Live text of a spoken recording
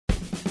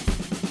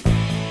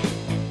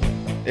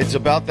It's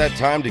about that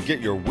time to get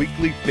your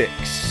weekly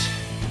fix.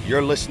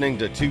 You're listening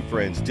to two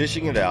friends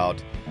dishing it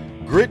out,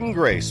 Grit and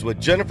Grace with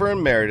Jennifer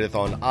and Meredith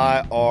on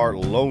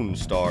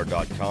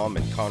irlonestar.com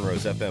and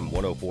Conroe's FM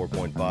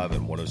 104.5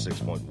 and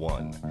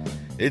 106.1.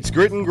 It's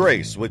Grit and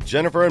Grace with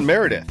Jennifer and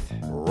Meredith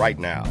right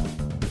now.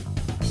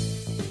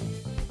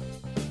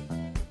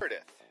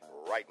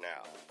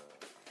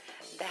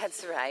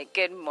 That's right.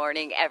 Good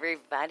morning,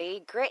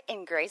 everybody. Grit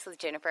and Grace with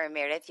Jennifer and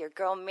Meredith. Your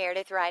girl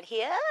Meredith right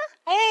here.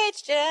 Hey,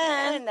 it's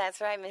Jen. And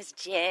that's right, Miss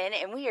Jen.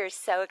 And we are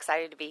so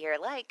excited to be here.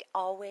 Like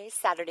always,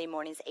 Saturday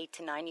mornings 8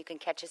 to 9. You can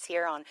catch us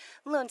here on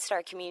Lone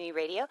Star Community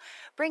Radio,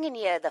 bringing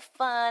you the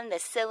fun, the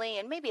silly,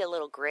 and maybe a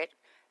little grit,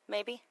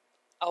 maybe.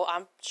 Oh,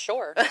 I'm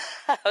sure.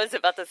 I was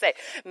about to say,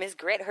 Miss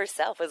Grit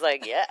herself was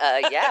like,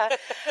 yeah.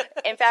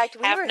 In fact,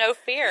 Have no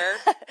fear.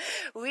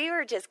 We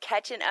were just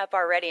catching up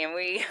already, and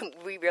we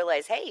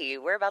realized, hey,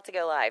 we're about to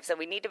go live, so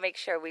we need to make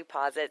sure we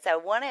pause it. So I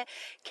want to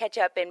catch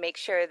up and make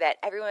sure that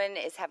everyone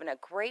is having a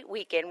great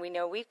weekend. We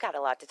know we've got a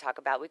lot to talk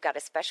about. We've got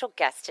a special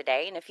guest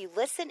today, and if you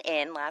listen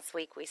in, last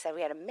week we said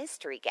we had a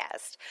mystery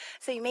guest.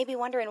 So you may be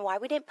wondering why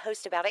we didn't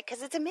post about it,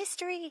 because it's a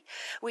mystery.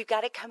 We've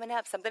got it coming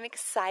up, something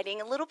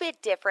exciting, a little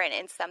bit different,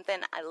 and something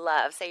I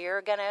love. So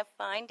you're going to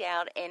find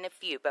out in a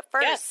few. But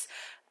first, yes.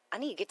 I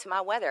need to get to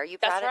my weather. Are you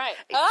proud? That's right.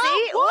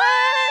 See?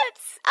 What?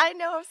 I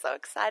know. I'm so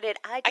excited.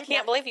 I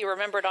can't believe you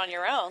remembered on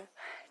your own.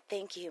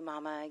 Thank you,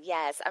 Mama.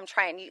 Yes, I'm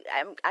trying.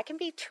 I can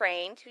be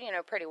trained,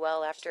 pretty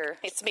well after.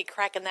 It's me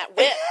cracking that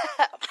whip.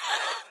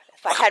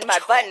 If I had my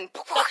button.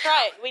 That's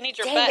right. We need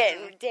your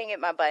button. Dang it,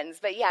 my buttons.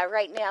 But yeah,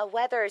 right now,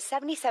 weather is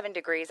 77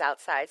 degrees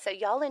outside. So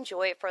y'all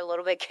enjoy it for a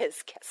little bit,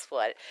 because guess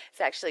what? It's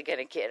actually going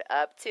to get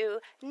up to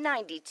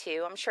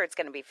 92. I'm sure it's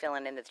going to be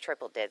filling in the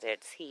triple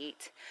digits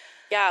heat.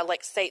 Yeah,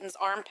 like Satan's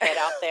armpit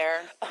out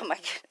there. Oh, my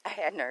God. I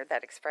hadn't heard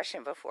that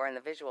expression before, and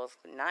the visuals,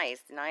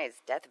 nice.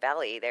 Death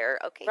Valley there.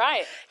 Okay.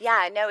 Right.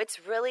 Yeah, no,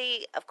 it's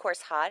really, of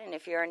course, hot, and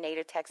if you're a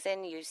native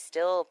Texan, you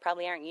still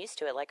probably aren't used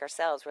to it like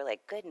ourselves. We're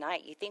like, good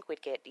night. You think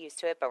we'd get used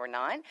to it, but we're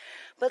not.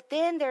 But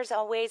then there's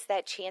always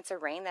that chance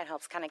of rain that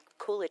helps kind of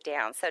cool it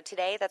down. So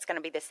today, that's going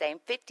to be the same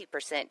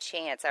 50%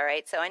 chance, all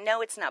right? So I know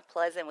it's not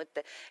pleasant with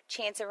the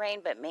chance of rain,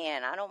 but,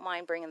 man, I don't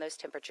mind bringing those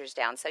temperatures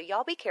down. So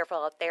y'all be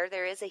careful out there.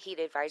 There is a heat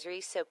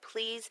advisory, so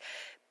please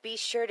be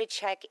sure to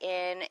check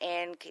in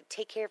and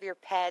take care of your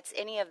pets.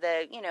 Any of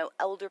the,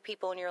 older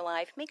people in your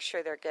life, make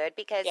sure they're good,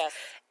 because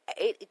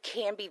it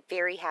can be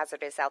very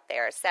hazardous out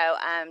there. So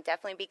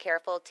definitely be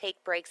careful.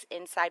 Take breaks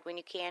inside when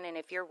you can. And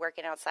if you're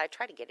working outside,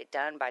 try to get it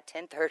done by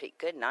 10:30.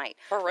 Good night.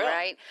 For real.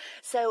 Right?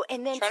 So,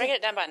 and then try to get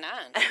it done by 9.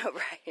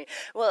 Right.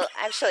 Well,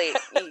 actually,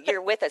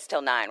 you're with us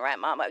till 9, right,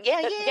 Mama?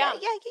 Yeah, you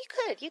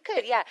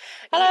could, yeah.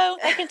 Hello,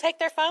 they can take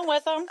their phone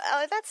with them.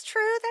 Oh, that's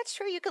true.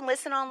 You can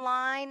listen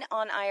online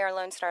on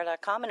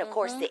irlonestar.com and, of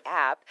course, the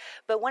app.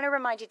 But want to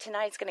remind you,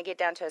 tonight it's going to get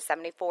down to a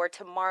 74.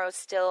 Tomorrow,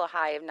 still a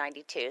high of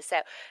 92.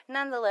 So,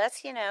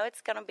 nonetheless,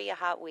 it's going to be a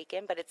hot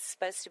weekend, but it's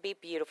supposed to be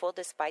beautiful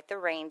despite the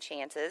rain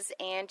chances.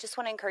 And just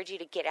want to encourage you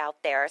to get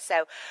out there.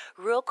 So,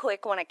 real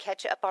quick, want to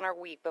catch up on our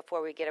week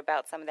before we get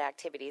about some of the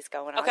activities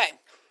going on. Okay,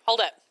 hold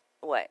up.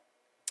 What?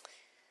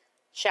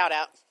 Shout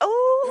out.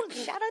 Oh,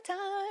 shout out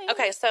time.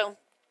 Okay, so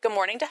good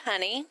morning to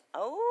Honey.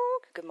 Oh,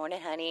 good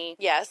morning, Honey.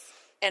 Yes,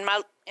 and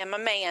my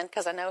man,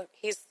 because I know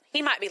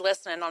he might be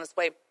listening on his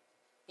way,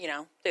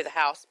 through the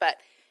house. But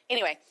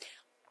anyway,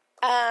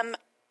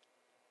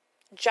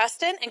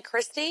 Justin and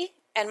Christy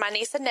and my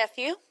niece and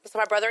nephew, so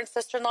my brother and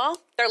sister-in-law,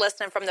 they're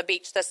listening from the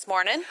beach this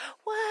morning.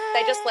 What?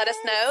 They just let us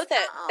know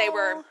that they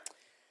were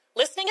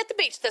listening at the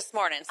beach this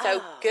morning.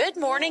 So good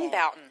morning,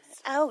 Boughton.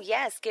 Oh,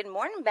 yes. Good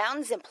morning,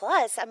 Mountains. And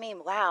plus,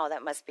 wow,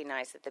 that must be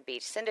nice at the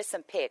beach. Send us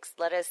some pics.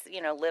 Let us,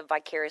 live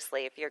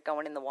vicariously if you're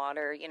going in the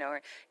water,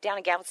 or down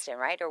in Galveston,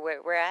 right? Or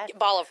where we're at?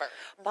 Bolivar.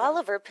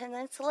 Bolivar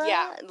Peninsula?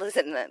 Yeah.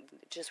 Listen,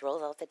 just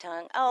rolls off the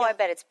tongue. Oh, yeah. I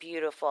bet it's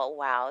beautiful.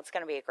 Wow, it's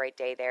going to be a great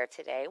day there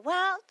today.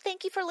 Well,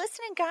 thank you for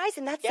listening, guys.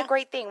 And that's the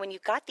great thing. When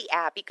you've got the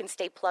app, you can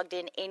stay plugged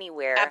in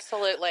anywhere.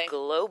 Absolutely.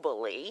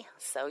 Globally.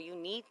 So you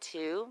need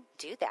to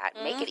do that.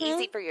 Make it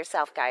easy for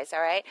yourself, guys,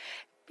 all right?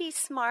 Be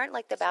smart,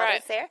 like the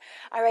Bowders there.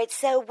 All right,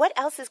 so what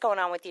else is going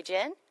on with you,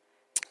 Jen?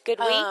 Good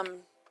week?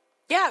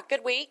 Yeah,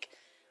 good week.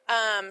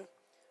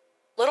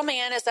 Little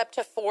man is up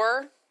to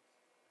 4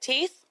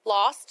 teeth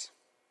lost.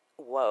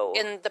 Whoa.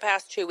 In the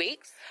past 2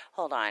 weeks.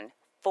 Hold on.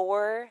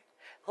 4?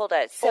 Hold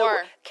on. So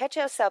catch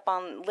us up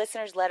on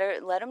listeners.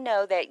 Let them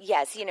know that,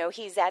 yes,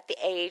 he's at the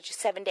age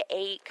 7 to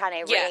 8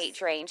 kind of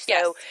age range.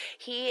 So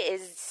he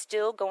is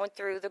still going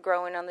through the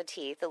growing on the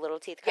teeth, the little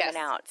teeth coming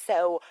out.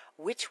 So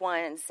which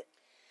ones?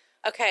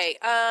 Okay.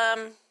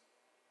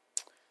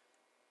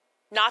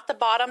 Not the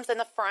bottoms in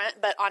the front,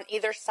 but on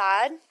either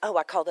side. Oh,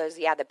 I call those,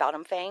 the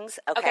bottom fangs.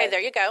 Okay, there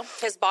you go.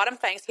 His bottom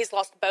fangs. He's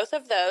lost both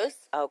of those.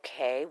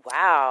 Okay,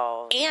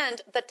 wow.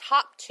 And the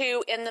top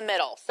two in the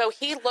middle. So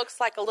he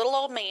looks like a little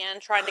old man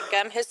trying to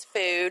gum his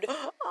food.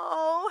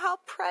 Oh, how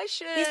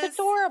precious. He's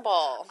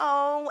adorable.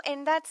 Oh,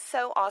 and that's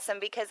so awesome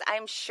because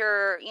I'm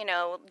sure, you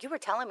know, you were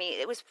telling me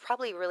it was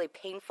probably really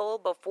painful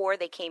before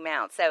they came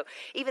out. So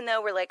even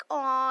though we're like,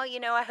 oh,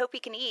 you know, I hope he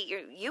can eat,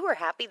 you were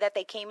happy that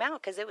they came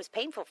out because it was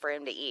painful for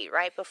him to eat,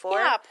 right? Before?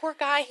 Yeah, poor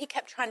guy. He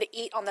kept trying to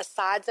eat on the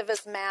sides of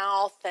his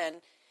mouth, and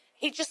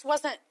he just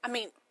wasn't. I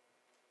mean,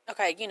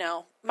 okay, you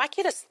know, my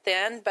kid is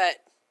thin, but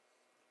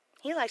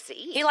he likes to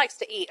eat. He likes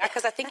to eat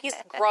because I think he's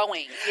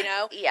growing, you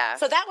know? Yeah.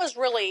 So that was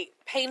really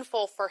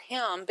painful for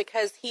him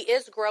because he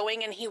is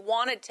growing and he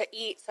wanted to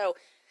eat. So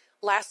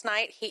last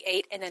night he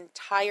ate an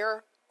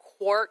entire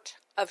quart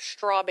of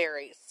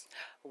strawberries.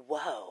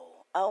 Whoa.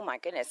 Oh, my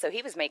goodness. So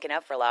he was making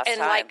up for lost time.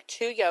 And like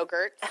 2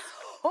 yogurts.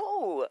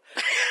 Oh.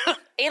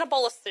 And a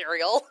bowl of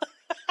cereal.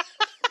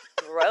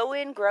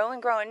 Growing.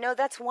 No,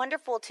 that's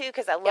wonderful, too,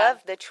 because I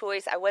love the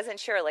choice. I wasn't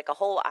sure, like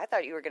I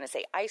thought you were going to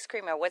say ice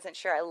cream. I wasn't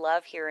sure. I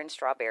love hearing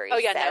strawberries. Oh,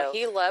 yeah, no,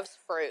 he loves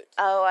fruit.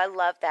 Oh, I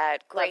love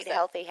that. Great Loves it.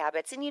 Healthy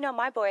habits. And, you know,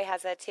 my boy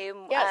has that,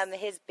 too. Yes.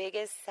 His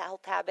biggest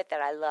health habit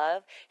that I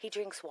love, he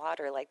drinks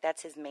water. Like,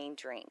 that's his main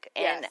drink.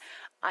 And Yes.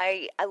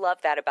 I love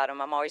that about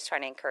him. I'm always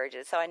trying to encourage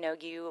it. So I know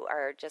you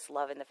are just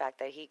loving the fact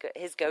that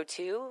his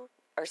go-to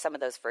are some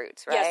of those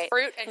fruits, right? Yes,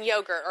 fruit and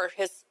yogurt are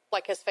his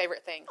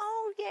favorite thing.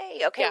 Oh,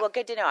 yay. Okay, well,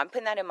 good to know. I'm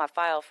putting that in my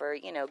file for,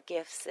 you know,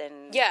 gifts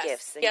and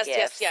gifts and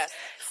gifts. Yes.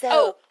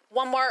 So,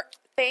 one more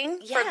thing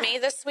for me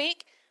this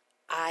week.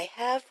 I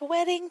have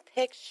wedding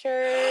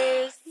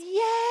pictures.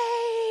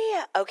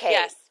 Yay! Okay.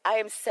 Yes. I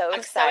am so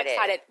I'm excited. so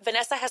excited.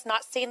 Vanessa has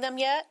not seen them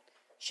yet.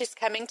 She's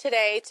coming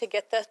today to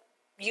get the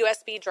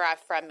USB drive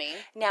from me.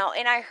 Now,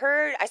 and I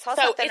saw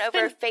So something it's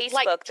over been, Facebook,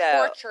 like,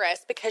 though.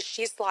 torturous because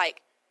she's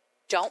like,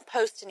 don't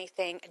post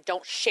anything and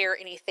don't share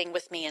anything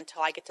with me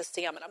until I get to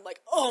see them. And I'm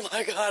like, oh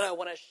my God, I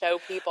want to show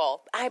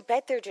people. I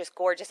bet they're just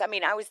gorgeous. I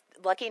mean, I was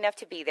lucky enough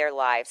to be there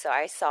live, so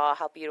I saw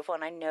how beautiful,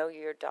 and I know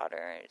your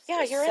daughter is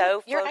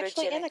You're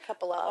actually in a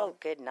couple of them. Oh,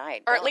 good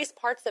night. Or at least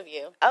parts of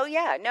you. Oh,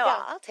 yeah. No,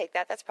 Yeah. I'll take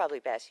that. That's probably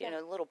best. You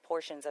know, little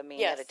portions of me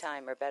Yes. at a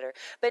time are better.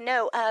 But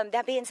no,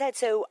 that being said,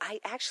 so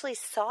I actually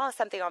saw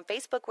something on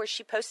Facebook where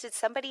she posted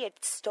somebody had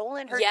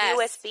stolen her Yes.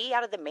 USB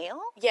out of the mail.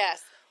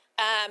 Yes.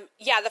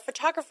 The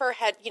photographer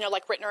had,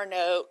 like written her a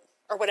note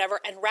or whatever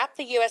and wrapped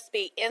the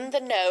USB in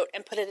the note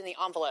and put it in the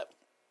envelope.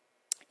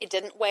 It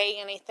didn't weigh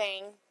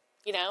anything,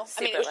 it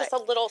was just a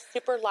little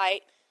super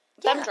light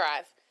thumb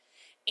drive.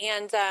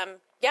 And,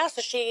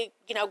 so she,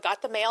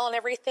 got the mail and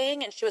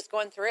everything and she was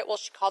going through it. Well,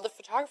 she called the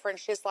photographer and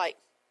she's like,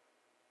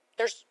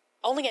 there's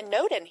only a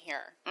note in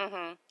here.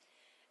 Mm-hmm.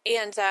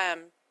 And,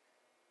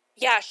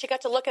 she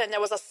got to look at it and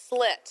there was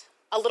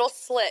a little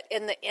slit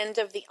in the end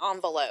of the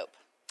envelope.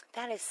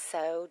 That is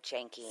so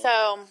janky.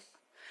 So,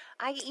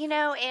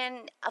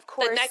 and of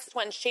course, the next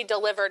one she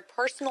delivered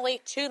personally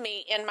to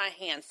me in my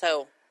hand.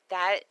 So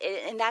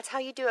that's how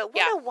you do it.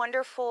 What a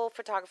wonderful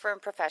photographer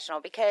and professional,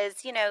 because,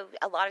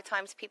 a lot of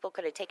times people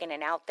could have taken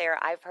it out there.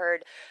 I've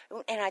heard,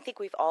 and I think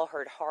we've all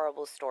heard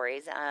horrible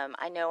stories.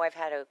 I know I've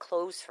had a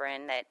close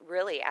friend that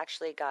really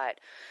actually got,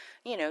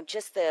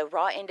 just the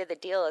raw end of the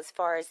deal as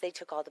far as they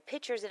took all the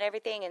pictures and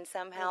everything, and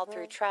somehow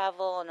through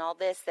travel and all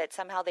this, that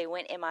somehow they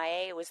went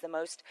MIA. It was the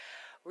most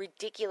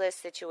ridiculous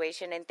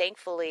situation, and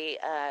thankfully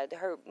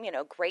her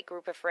great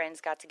group of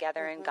friends got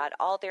together and got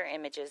all their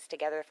images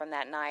together from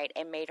that night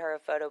and made her a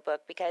photo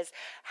book, because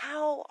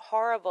how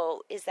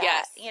horrible is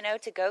that,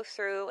 to go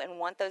through and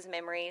want those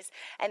memories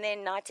and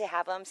then not to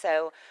have them.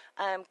 So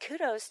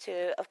kudos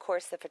to, of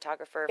course, the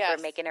photographer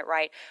for making it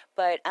right,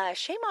 but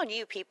shame on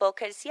you people,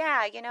 because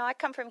I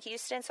come from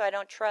Houston, so I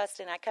don't trust,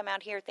 and I come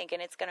out here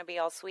thinking it's going to be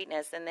all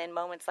sweetness, and then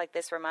moments like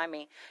this remind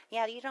me,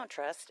 you don't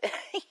trust.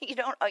 You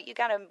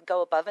got to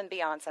go above and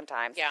beyond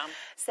sometimes. Yeah.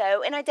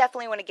 So, and I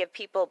definitely want to give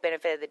people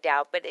benefit of the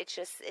doubt, but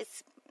it's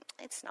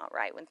not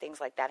right when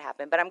things like that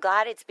happen. But I'm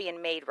glad it's being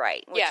made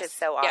right, which is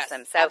so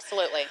awesome. So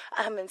absolutely.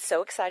 I'm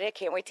so excited. I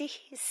can't wait to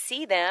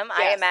see them.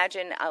 Yes. I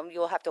imagine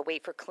you'll have to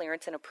wait for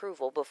clearance and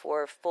approval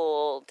before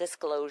full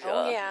disclosure.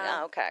 Oh,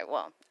 yeah. Okay.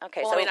 Well,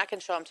 okay. Well, so I can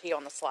show them to you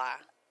on the sly.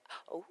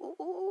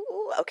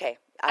 Ooh, okay.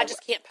 I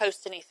just can't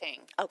post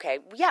anything. Okay.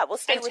 Yeah, we'll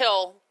stay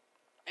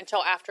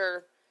until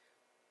after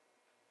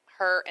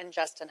her and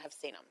Justin have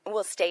seen them.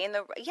 We'll stay in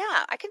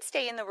I can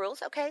stay in the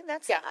rules. Okay,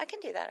 I can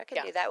do that. I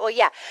can do that. Well,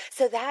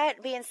 so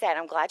that being said,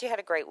 I'm glad you had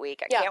a great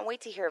week. I can't wait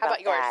to hear about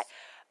that.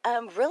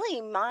 Really,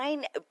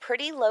 mine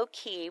pretty low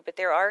key, but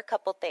there are a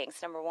couple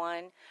things. Number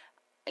one,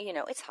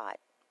 it's hot.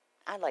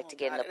 I like to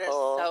get in the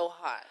pool. It is so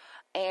hot.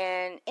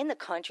 And in the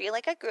country,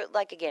 like I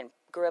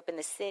grew up in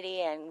the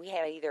city, and we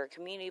had either a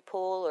community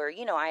pool or,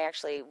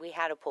 we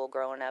had a pool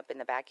growing up in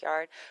the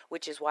backyard,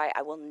 which is why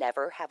I will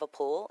never have a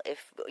pool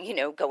if,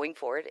 going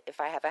forward,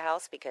 if I have a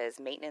house, because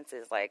maintenance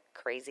is like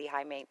crazy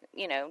high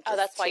maintenance,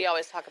 that's why you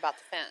always talk about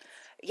the fence.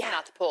 Yeah.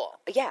 Not the pool.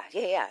 Yeah.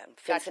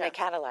 Fence in a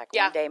Cadillac.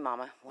 Yeah. One day,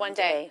 Mama. One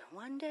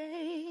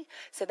day.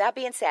 So that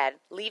being said,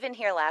 leaving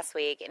here last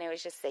week, and it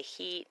was just the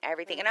heat,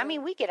 everything. Mm-hmm. And I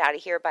mean, we get out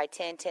of here by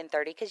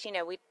 10:30 because,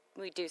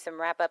 we do some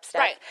wrap-up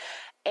stuff. Right.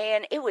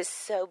 And it was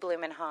so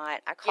blooming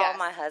hot. I called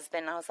my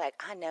husband, and I was like,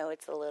 I know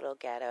it's a little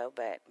ghetto,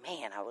 but,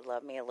 man, I would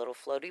love me a little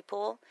floaty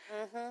pool.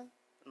 Mm-hmm.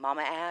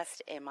 Mama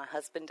asked, and my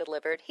husband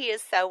delivered. He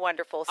is so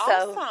wonderful.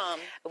 Awesome.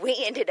 So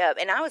we ended up,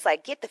 and I was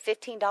like, get the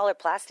 $15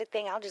 plastic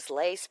thing. I'll just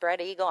lay spread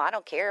eagle. I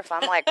don't care if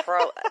I'm like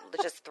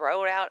just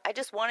throw it out. I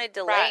just wanted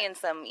to lay in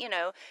some,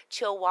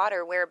 chill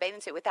water, wear a bathing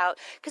suit without,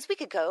 because we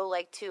could go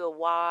like to a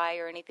Y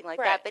or anything like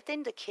that. But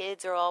then the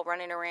kids are all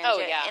running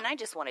around. And I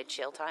just wanted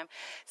chill time.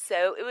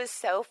 So it was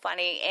so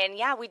funny. And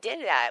yeah, we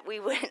did that. We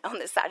went on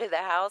the side of the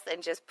house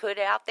and just put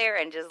it out there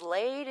and just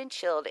laid and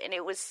chilled. And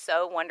it was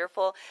so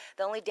wonderful.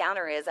 The only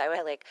downer is I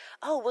had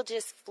we'll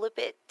just flip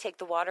it, take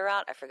the water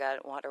out. I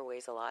forgot water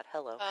weighs a lot.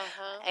 Hello.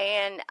 Uh-huh.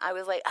 And I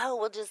was like,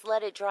 we'll just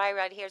let it dry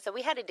right here. So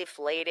we had to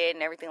deflate it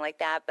and everything like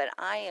that. But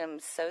I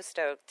am so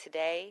stoked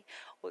today.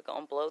 We're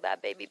going to blow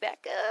that baby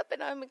back up,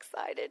 and I'm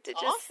excited to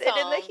just sit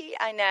in the heat.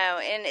 I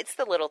know, and it's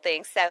the little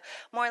things. So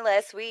more or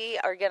less, we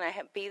are going to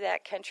be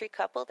that country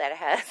couple that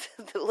has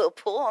the little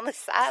pool on the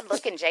side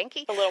looking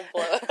janky. A little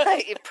pool.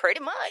 Pretty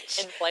much.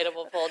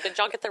 Inflatable pool. Did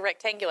y'all get the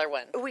rectangular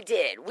one? We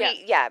did.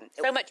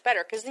 So much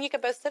better, because then you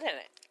could both sit in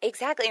it.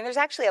 Exactly, and there's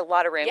actually a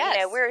lot of room.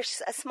 Yes. We're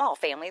a small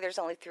family. There's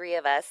only 3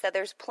 of us, so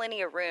there's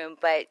plenty of room.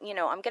 But,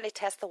 I'm going to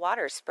test the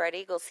water, spread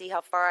eagle, see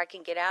how far I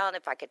can get out,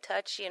 if I could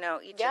touch, each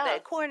of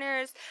the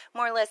corners,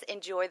 more or less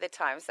enjoy the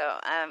time. So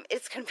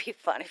it's going to be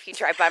fun. If you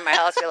drive by my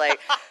house, you're like,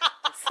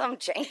 some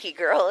janky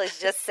girl is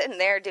just sitting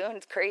there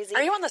doing crazy.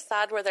 Are you on the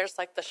side where there's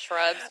like the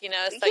shrubs, so you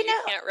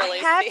can't really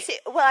see?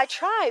 Well, I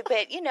try,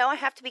 but, I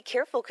have to be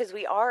careful because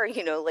we are,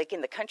 like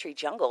in the country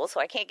jungle, so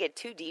I can't get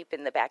too deep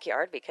in the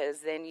backyard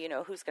because then,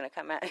 who's going to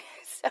come out?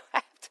 So I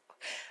have to.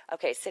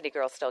 Okay, city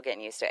girl's still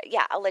getting used to it.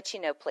 Yeah, I'll let you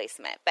know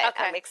placement, but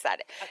I'm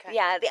excited. Okay.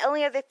 Yeah, the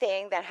only other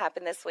thing that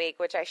happened this week,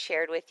 which I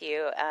shared with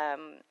you,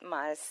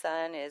 my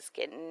son is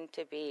getting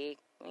to be,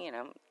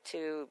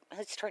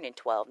 he's turning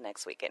 12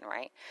 next weekend,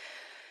 right?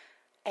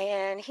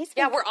 And he's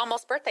been, we're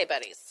almost birthday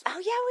buddies. Oh,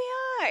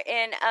 yeah, we are.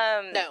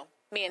 And no,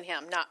 me and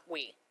him, not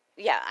we.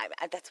 Yeah,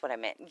 that's what I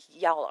meant.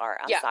 Y'all are.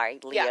 I'm sorry,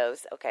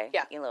 Leos. Yeah. Okay,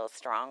 you little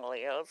strong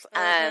Leos.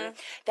 Mm-hmm.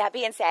 That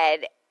being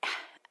said,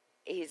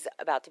 he's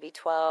about to be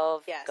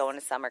 12, going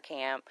to summer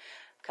camp,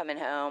 coming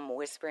home,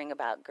 whispering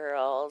about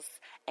girls,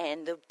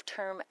 and the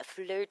term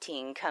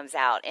flirting comes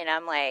out. And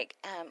I'm like,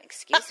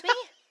 excuse me?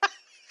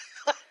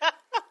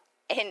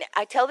 And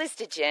I tell this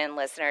to Jen,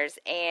 listeners,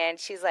 and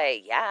she's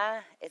like,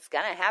 yeah, it's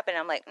going to happen.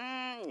 I'm like,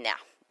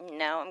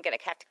 no, I'm going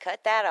to have to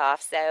cut that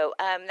off. So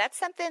that's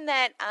something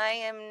that I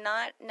am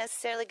not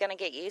necessarily going to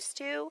get used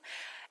to.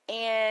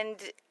 And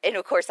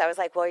of course, I was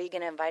like, well, are you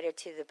going to invite her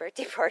to the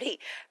birthday party?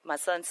 My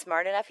son's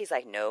smart enough. He's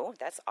like, no,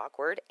 that's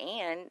awkward.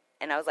 And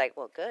I was like,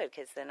 well, good,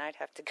 because then I'd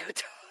have to go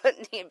to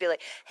and be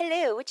like,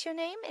 hello, what's your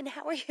name? And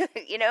how are you?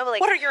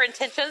 What are your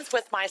intentions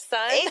with my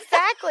son?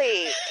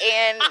 Exactly.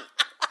 And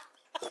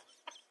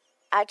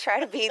I try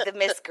to be the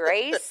Miss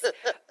Grace,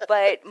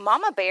 but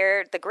Mama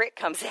Bear, the grit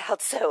comes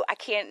out, so I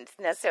can't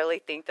necessarily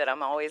think that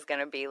I'm always going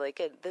to be like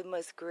the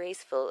most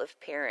graceful of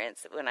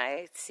parents when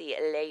I see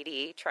a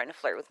lady trying to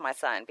flirt with my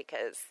son,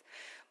 because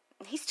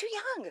he's too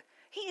young.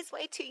 He is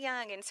way too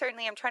young, and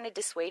certainly I'm trying to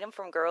dissuade him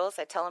from girls.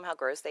 I tell him how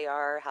gross they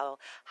are, how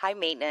high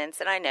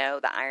maintenance, and I know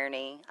the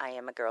irony. I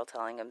am a girl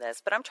telling him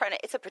this, but I'm trying to,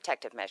 it's a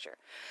protective measure.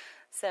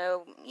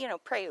 So,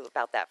 pray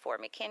about that for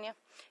me, can you?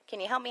 Can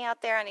you help me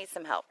out there? I need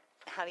some help.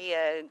 How do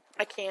you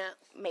I can't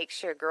make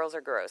sure girls are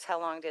gross? How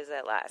long does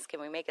that last?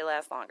 Can we make it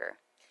last longer?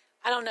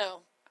 I don't know.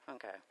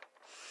 Okay.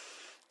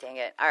 Dang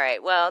it. All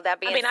right. Well, that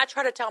being... I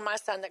try to tell my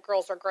son that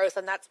girls are gross,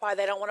 and that's why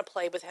they don't want to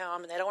play with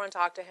him, and they don't want to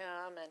talk to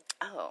him.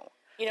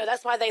 And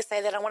that's why they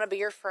say they don't want to be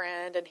your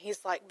friend. And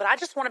he's like, but I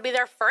just want to be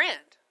their friend.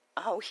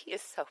 Oh, he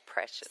is so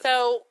precious.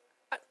 So,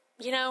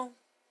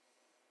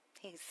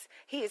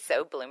 He is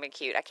so blooming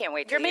cute. I can't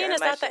wait to your man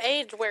is at the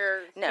age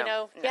where,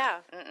 No.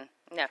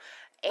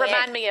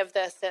 Remind me of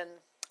this in...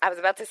 I was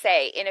about to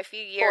say, in a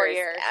few years. 4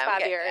 years,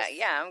 5 years.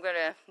 I'm going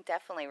to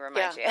definitely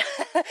remind you.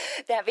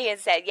 That being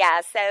said,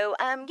 so,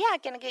 going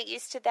to get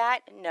used to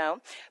that? No.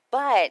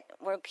 But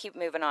we'll keep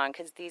moving on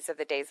because these are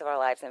the days of our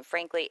lives. And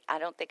frankly, I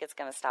don't think it's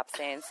going to stop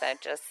soon. So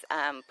just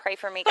pray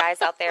for me,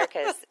 guys, out there,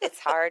 because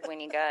it's hard when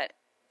you got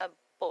a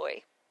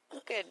boy.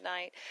 Good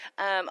night.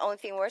 Only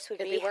thing worse would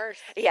be worse.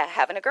 Yeah,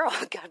 having a girl.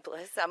 God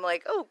bless. I'm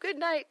like, oh, good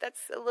night.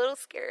 That's a little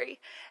scary.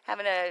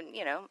 Having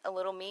a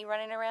little me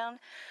running around.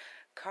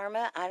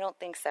 Karma, I don't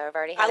think so. I've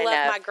already had enough.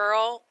 I love my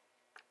girl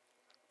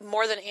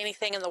more than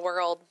anything in the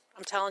world.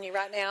 I'm telling you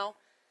right now.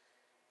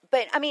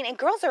 But, I mean, and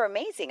girls are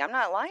amazing. I'm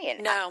not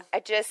lying. No. I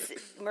just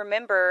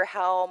remember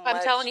how much.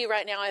 I'm telling you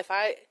right now, if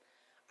I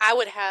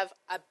would have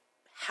a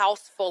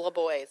house full of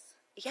boys.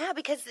 Yeah,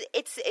 because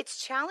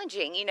it's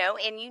challenging,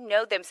 and you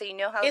know them, so you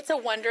know how. It's a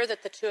wonder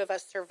that the two of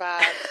us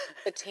survived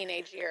the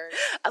teenage years.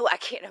 Oh, I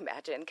can't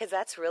imagine, because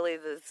that's really,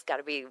 it's got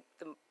to be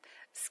the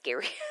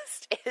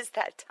scariest, is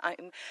that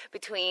time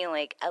between,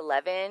 like,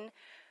 11,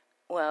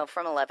 well,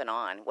 from 11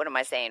 on. What am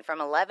I saying? From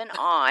 11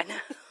 on.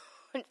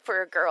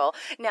 For a girl.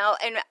 Now,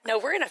 and no,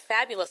 we're in a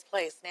fabulous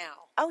place now.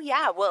 Oh,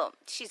 yeah. Well,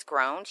 she's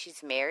grown.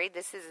 She's married.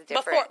 This is a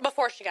different.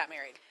 Before she got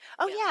married.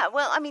 Oh, yeah.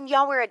 Well, I mean,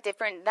 y'all were a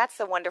different. That's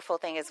the wonderful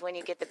thing, is when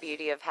you get the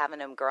beauty of having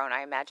them grown.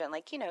 I imagine,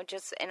 like,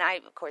 just, and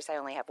of course, I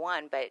only have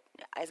one, but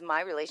as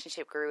my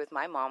relationship grew with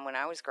my mom when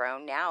I was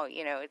grown, now,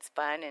 it's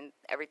fun and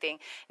everything.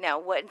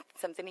 Now,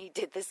 something he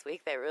did this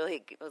week that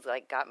really was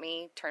like, got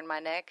me, turned my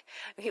neck.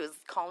 He was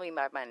calling me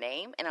by my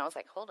name, and I was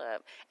like, hold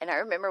up. And I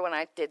remember when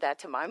I did that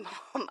to my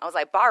mom, I was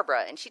like, Barbara.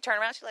 And she turned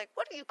around, she's like,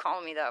 what are you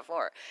calling me that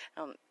for?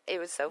 It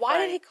was so Why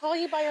funny. did he call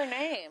you by your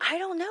name? I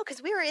don't know,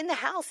 because we were in the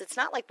house. It's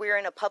not like we were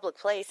in a public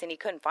place and he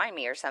couldn't find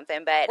me or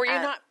something. But were you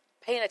not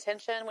paying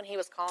attention when he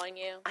was calling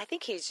you? I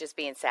think he was just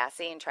being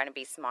sassy and trying to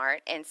be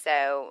smart. And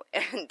so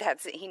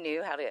he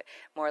knew how to,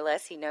 more or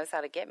less, he knows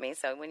how to get me.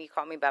 So when you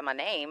call me by my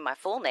name, my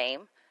full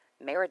name,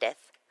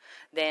 Meredith,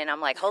 then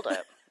I'm like, hold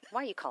up.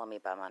 Why are you calling me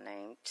by my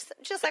name?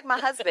 Just like my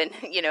husband,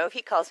 if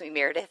he calls me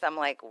Meredith, I'm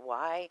like,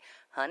 why,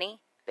 honey?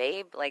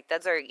 Babe, like,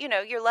 those are,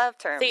 your love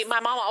terms. See,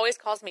 my mom always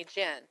calls me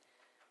Jen.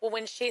 Well,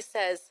 when she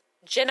says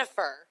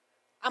Jennifer,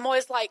 I'm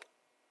always like,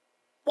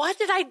 what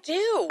did I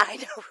do? I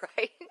know,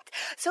 right?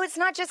 So it's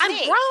not just I'm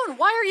me. grown.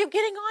 Why are you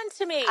getting on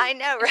to me? I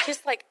know, right? And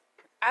she's like,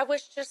 I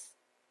was just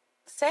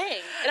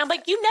saying. And I'm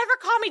like, you never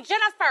call me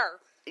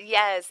Jennifer.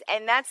 Yes,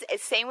 and that's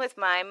same with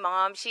my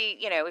mom.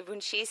 She, when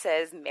she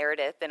says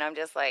Meredith, then I'm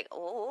just like,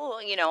 oh,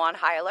 on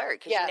high alert,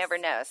 because you never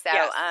know. So,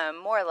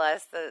 more or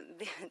less,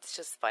 it's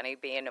just funny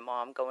being a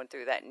mom going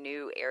through that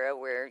new era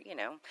where,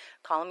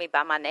 calling me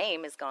by my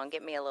name is going to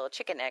get me a little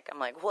chicken neck. I'm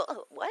like,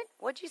 well, what?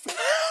 What'd you say?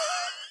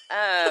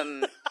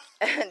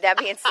 That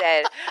being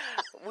said,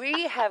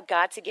 we have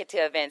got to get to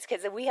events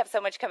because we have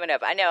so much coming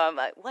up. I know. I'm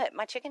like, what?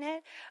 My chicken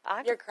head?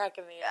 You're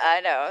cracking me up.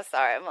 I know.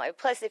 Sorry. I'm like,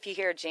 plus, if you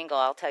hear a jingle,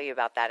 I'll tell you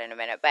about that in a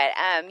minute. But,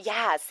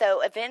 yeah,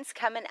 so events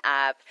coming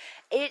up.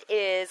 It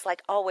is,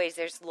 like always,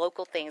 there's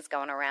local things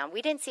going around.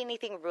 We didn't see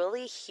anything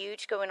really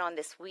huge going on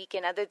this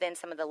weekend other than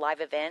some of the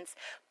live events.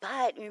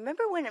 But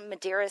remember when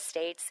Madeira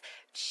Estates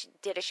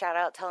did a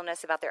shout-out telling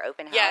us about their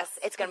open house? Yes.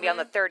 It's going to be on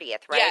the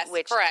 30th, right? Yes,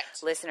 Which,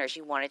 correct. Listeners,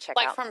 you want to check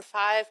out. Like from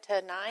 5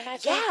 to 9, I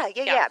think?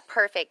 Yeah.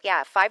 Perfect.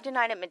 Yeah, 5 to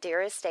 9 at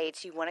Madeira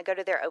Estates. You want to go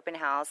to their open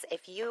house.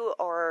 If you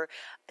are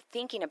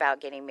thinking about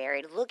getting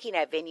married, looking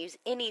at venues,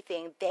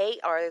 anything, they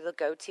are the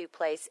go-to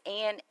place.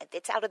 And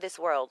it's out of this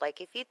world.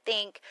 Like, if you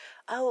think,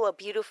 oh, a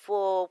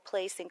beautiful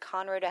place in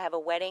Conroe to have a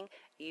wedding,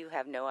 you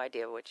have no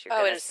idea what you're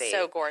going to see. Oh, it is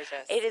so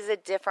gorgeous. It is a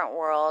different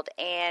world,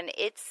 and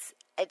it's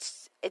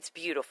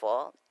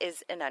beautiful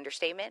is an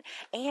understatement,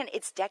 and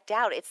it's decked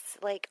out. It's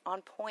like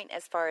on point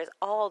as far as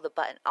all the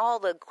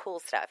cool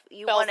stuff.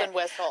 Bells and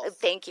whistles.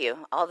 Thank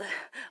you. All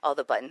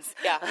the buttons.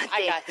 Yeah,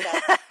 I got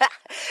that.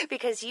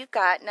 Because you've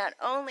got, not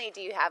only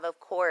do you have, of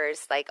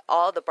course, like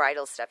all the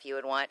bridal stuff you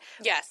would want.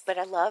 Yes. But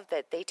I love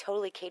that they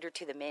totally cater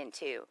to the men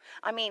too.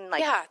 I mean,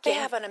 like, yeah, they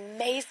have an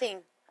amazing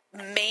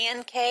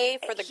man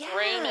cave for the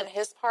groom and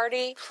his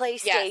party.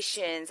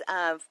 PlayStations,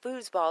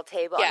 foosball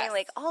table. Yes. I mean,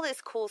 like, all this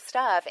cool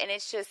stuff. And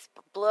it just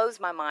blows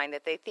my mind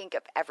that they think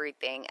of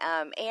everything.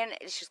 And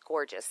it's just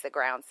gorgeous, the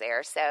grounds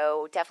there.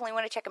 So definitely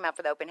want to check them out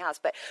for the open house.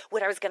 But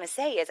what I was going to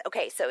say is,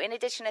 okay, so in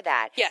addition to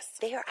that,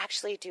 they are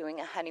actually doing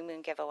a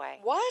honeymoon giveaway.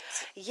 What?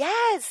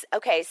 Yes.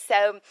 Okay,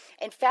 so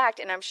in fact,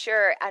 and I'm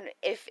sure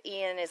if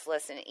Ian is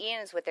listening,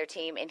 Ian is with their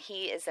team, and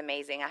he is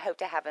amazing. I hope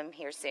to have him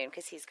here soon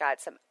because he's got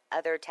some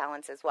other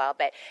talents as well.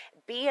 But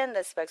being the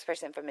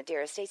spokesperson for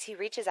Madeira Estates, he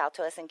reaches out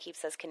to us and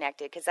keeps us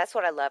connected, because that's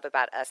what I love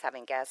about us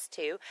having guests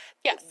too.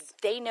 Yes.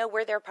 They know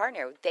we're their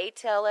partner. They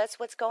tell us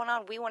what's going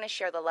on. We want to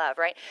share the love,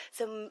 right?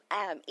 So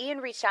Ian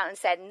reached out and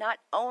said, not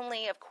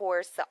only, of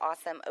course, the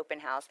awesome open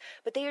house,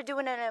 but they are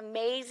doing an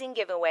amazing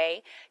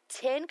giveaway.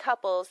 10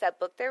 couples that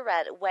book their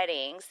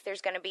weddings.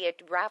 There's going to be a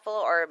raffle,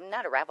 or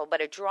not a raffle,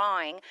 but a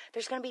drawing.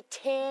 There's going to be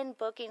 10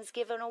 bookings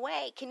given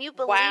away. Can you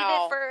believe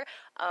it?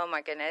 Oh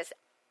my goodness.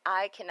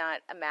 I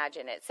cannot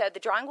imagine it. So the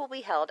drawing will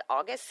be held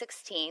August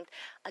 16th.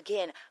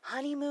 Again,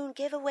 honeymoon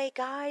giveaway,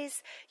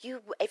 guys.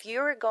 If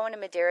you're going to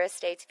Madeira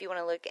Estates, if you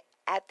want to look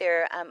at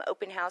their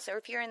open house, or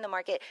if you're in the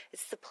market,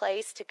 it's the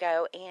place to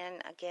go.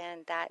 And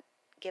again, that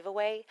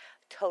giveaway,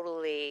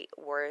 totally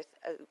worth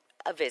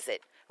a visit.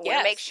 We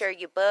want to make sure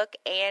you book,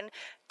 and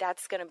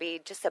that's going to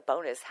be just a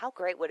bonus. How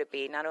great would it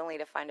be not only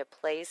to find a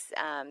place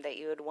that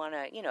you would want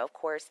to, of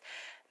course,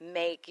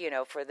 make,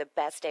 for the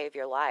best day of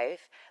your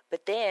life,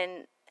 but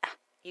then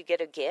you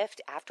get a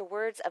gift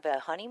afterwards of a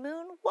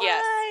honeymoon? What?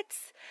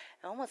 Yes.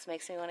 It almost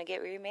makes me want to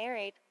get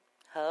remarried.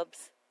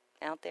 Hubs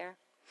out there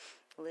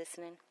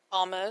listening.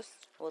 Almost.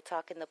 We'll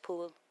talk in the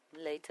pool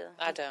later.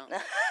 I don't.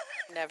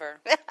 Never.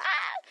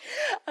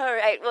 All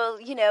right. Well,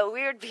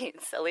 we're being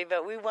silly,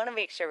 but we want to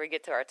make sure we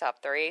get to our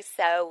top 3.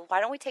 So why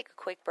don't we take a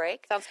quick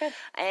break? Sounds good.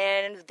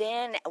 And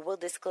then we'll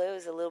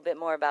disclose a little bit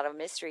more about our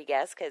mystery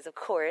guest because, of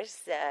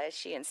course,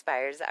 she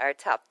inspires our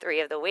top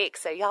 3 of the week.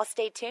 So y'all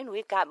stay tuned.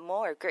 We've got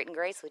more Grit and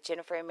Grace with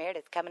Jennifer and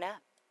Meredith coming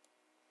up.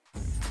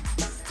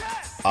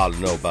 I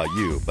don't know about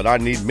you, but I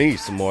need me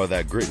some more of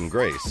that Grit and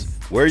Grace.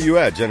 Where are you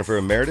at, Jennifer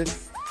and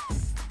Meredith?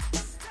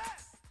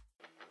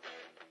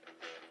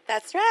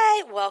 That's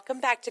right. Welcome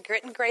back to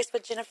Grit and Grace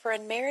with Jennifer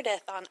and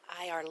Meredith on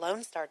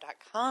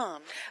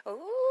irlonestar.com.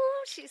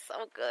 Ooh, she's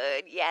so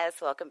good. Yes,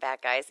 welcome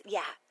back, guys.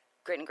 Yeah,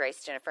 Grit and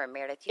Grace, Jennifer and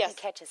Meredith. You can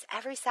catch us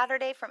every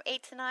Saturday from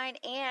 8 to 9,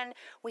 and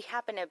we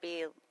happen to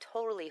be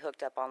totally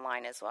hooked up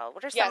online as well.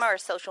 What are some of our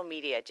social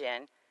media,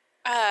 Jen?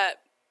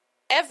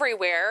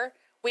 Everywhere.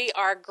 We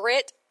are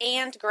Grit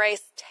and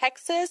Grace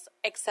Texas,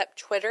 except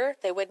Twitter.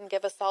 They wouldn't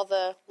give us all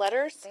the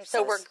letters.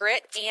 So we're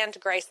Grit and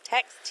Grace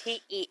Tex,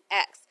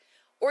 T-E-X.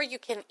 Or you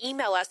can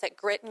email us at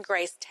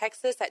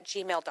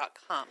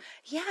gritandgracetexas@gmail.com.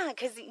 Yeah,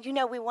 because,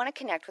 we want to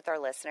connect with our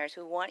listeners.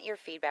 We want your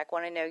feedback,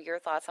 want to know your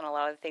thoughts on a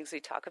lot of the things we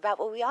talk about.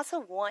 But we also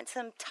want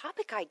some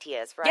topic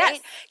ideas,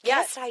 right? Yes.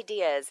 Guest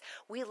ideas.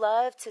 We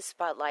love to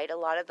spotlight a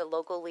lot of the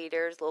local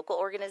leaders, local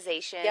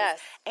organizations. Yes.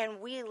 And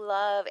we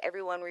love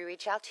everyone we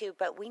reach out to.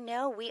 But we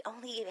know we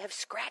only have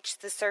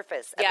scratched the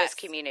surface of this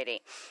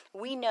community.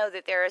 We know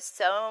that there are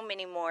so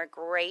many more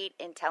great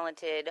and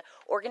talented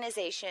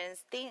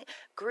organizations,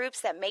 groups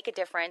that make a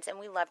difference. And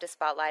we love to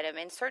spotlight them,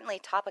 and certainly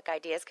topic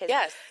ideas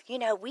because,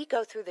 we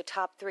go through the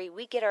top 3,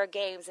 we get our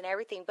games and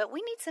everything, but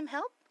we need some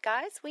help,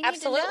 guys. We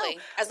need to know.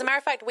 As a matter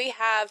of fact, we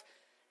have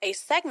a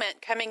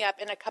segment coming up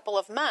in a couple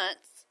of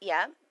months.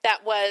 Yeah.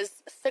 That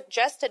was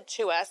suggested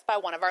to us by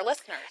one of our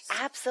listeners.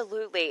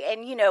 Absolutely.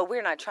 And,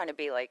 we're not trying to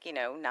be like,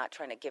 not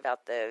trying to give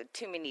out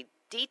too many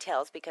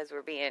details because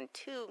we're being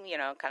too,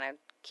 kind of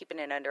keeping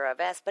it under our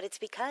vest, but it's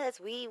because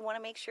we want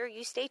to make sure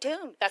you stay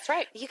tuned. That's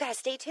right. You got to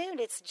stay tuned.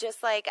 It's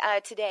just like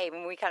today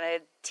when we kind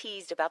of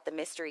teased about the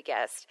mystery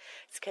guest.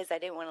 It's because I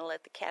didn't want to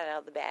let the cat out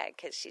of the bag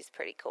because she's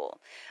pretty cool.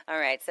 All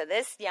right, so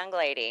this young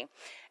lady,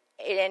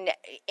 in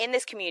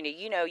this community,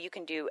 you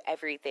can do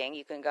everything.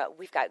 You can go.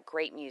 We've got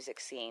great music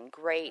scene,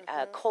 great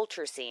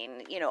culture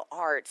scene,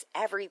 arts,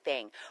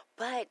 everything.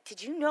 But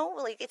did you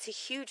know, it's a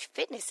huge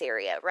fitness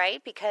area,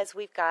 right? Because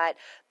we've got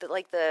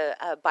the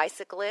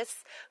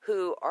bicyclists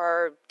who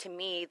are, to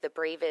me, the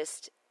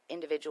bravest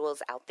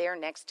individuals out there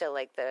next to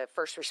the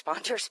first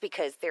responders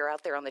because they're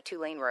out there on the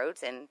 2-lane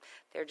roads and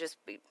they're just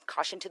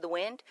caution to the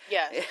wind.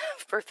 Yeah,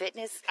 for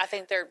fitness. I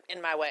think they're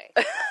in my way.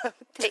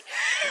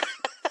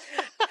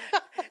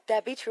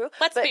 That'd be true.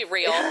 Let's be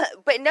real.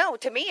 But no,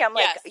 to me, I'm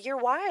you're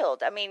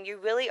wild. I mean, you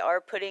really are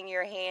putting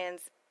your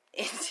hands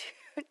into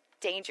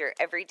danger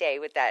every day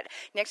with that.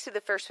 Next to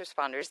the first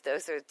responders,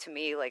 those are, to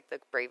me,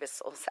 the bravest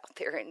souls out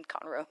there in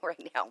Conroe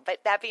right now.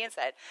 But that being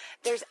said,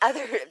 there's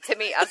other, to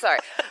me, I'm sorry.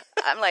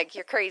 I'm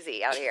you're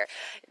crazy out here.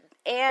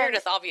 And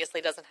Meredith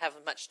obviously doesn't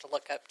have much to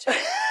look up to.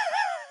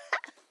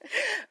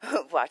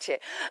 Watch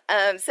it.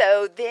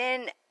 So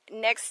then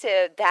next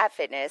to that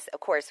fitness, of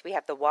course, we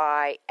have the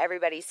Y.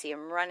 Everybody see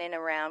them running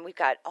around. We've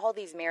got all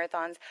these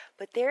marathons,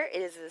 but there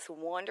is this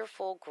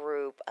wonderful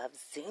group of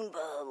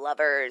Zumba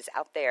lovers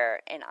out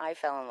there, and I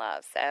fell in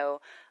love. So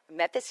I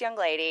met this young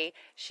lady.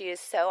 She is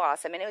so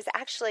awesome, and it was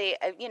actually,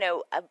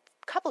 a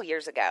couple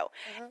years ago.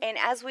 And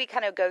as we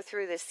kind of go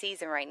through this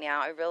season right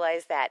now, I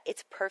realize that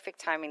it's perfect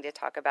timing to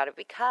talk about it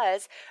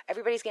because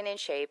everybody's getting in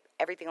shape,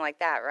 everything like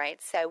that, right?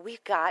 So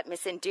we've got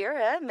Miss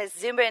Indira, Miss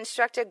Zumba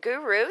instructor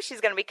guru. She's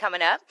going to be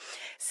coming up.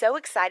 So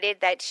excited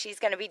that she's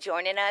going to be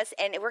joining us,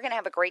 and we're going to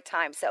have a great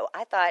time. So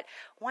I thought,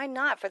 why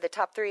not for the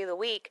top 3 of the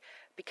week?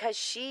 Because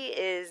she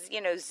is,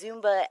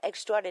 Zumba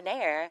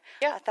extraordinaire.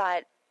 Yeah. I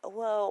thought,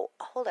 well,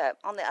 hold up.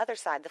 On the other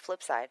side, the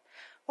flip side,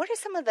 what are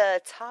some of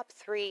the top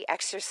 3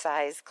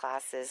 exercise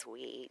classes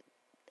we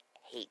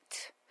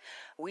hate,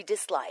 we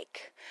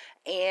dislike?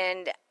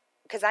 And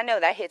because I know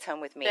that hits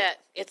home with me. Bet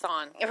it's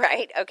on.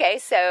 Right. Okay.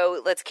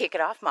 So let's kick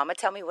it off, Mama.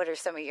 Tell me, what are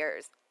some of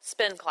yours?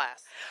 Spin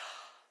class.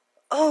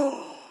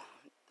 Oh,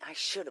 I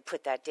should have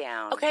put that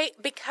down. Okay,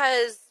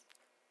 because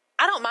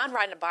I don't mind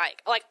riding a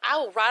bike. I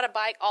will ride a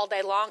bike all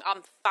day long.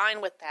 I'm fine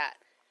with that.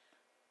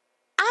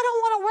 I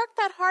don't want to work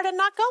that hard and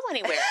not go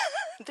anywhere.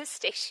 The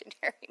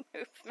stationary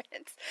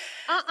movements.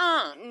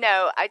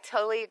 No, I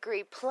totally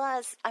agree.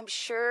 Plus, I'm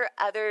sure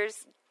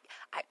others.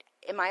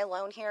 Am I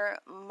alone here?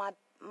 My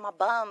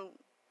bum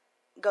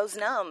goes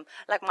numb.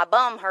 My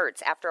bum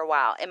hurts after a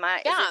while. Is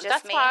it just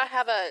that's me? why I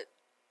have a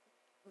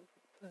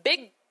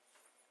big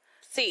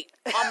seat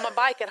on my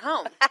bike at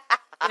home.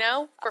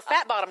 for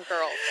fat bottom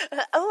girls.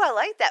 Oh, I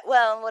like that.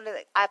 Well, what are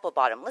they? Apple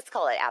bottom. Let's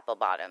call it apple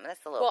bottom.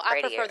 That's a little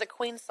prettier. I prefer the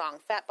Queen song,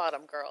 Fat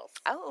Bottom Girls.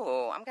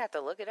 Oh, I'm going to have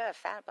to look it up.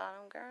 Fat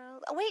bottom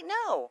girls. Oh, wait,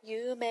 no.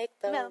 You make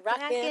the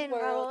rockin'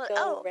 world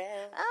go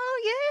round.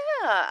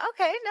 Oh, yeah.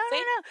 Okay. No.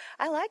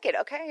 I like it.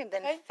 Okay. And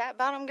then fat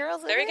bottom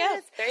girls. There you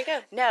go.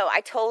 No,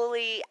 I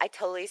totally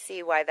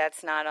see why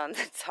that's not on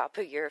the top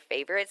of your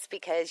favorites,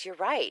 because you're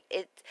right.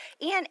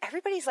 And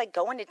everybody's like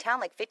going to town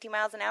like 50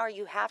 miles an hour.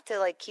 You have to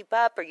like keep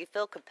up, or you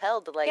feel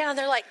compelled to like. Yeah, and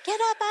they're like, get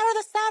up out of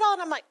the saddle,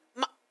 and I'm like,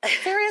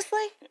 seriously?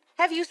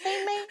 Have you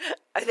seen me?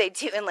 Are they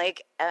doing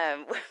like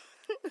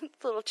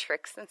little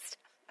tricks and stuff?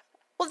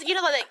 Well,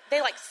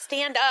 they like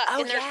stand up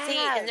in their seat,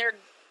 and they're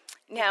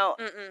now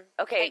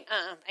okay.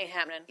 Ain't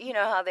happening. You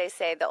know how they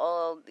say the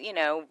old,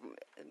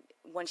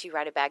 once you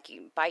ride a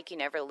bike, you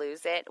never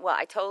lose it. Well,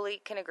 I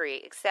totally can agree,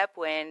 except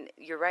when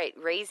you're right,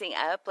 raising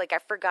up. Like, I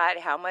forgot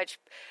how much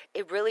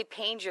it really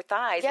pains your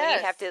thighs when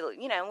you have to,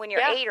 when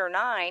you're 8 or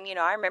 9.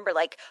 I remember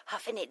like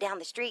huffing it down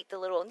the street, the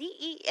little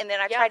and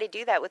then I try to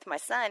do that with my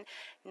son.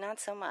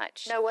 Not so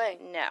much. No way.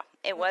 No,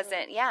 it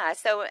wasn't. Yeah,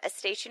 so a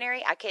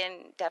stationary, I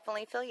can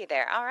definitely feel you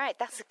there. All right,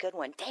 that's a good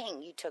one.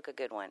 Dang, you took a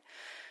good one.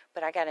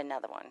 But I got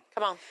another one.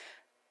 Come on.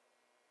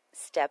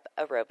 Step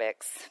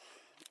aerobics.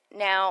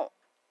 Now,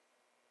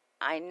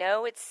 I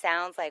know it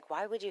sounds like,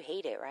 why would you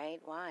hate it, right?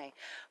 Why?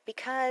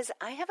 Because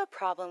I have a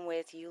problem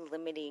with you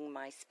limiting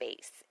my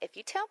space. If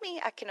you tell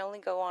me I can only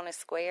go on a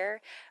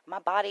square, my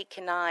body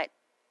cannot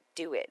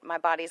do it. My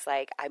body's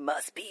like, I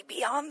must be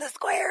beyond the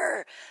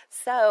square.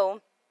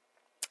 So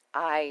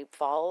I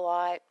fall a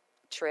lot,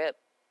 trip.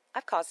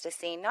 I've caused a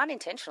scene, not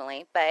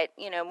intentionally, but,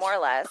 more or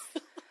less.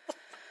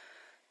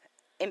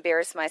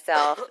 Embarrass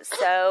myself.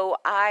 So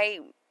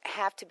I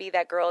have to be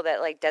that girl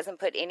that like doesn't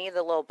put any of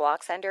the little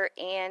blocks under,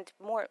 and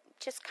more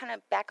just kind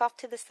of back off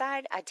to the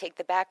side. I take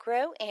the back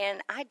row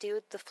and I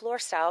do the floor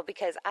style,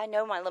 because I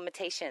know my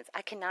limitations.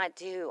 I cannot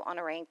do on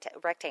a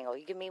rectangle.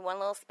 You give me one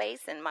little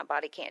space and my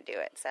body can't do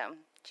it. So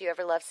do you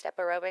ever love step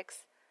aerobics?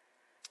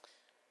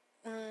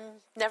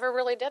 Never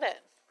really did it.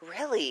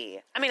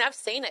 Really? I mean, I've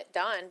seen it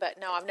done, but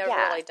no, I've never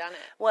really done it.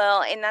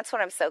 Well, and that's what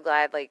I'm so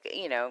glad, like,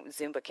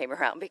 Zumba came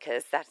around,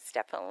 because that's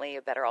definitely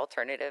a better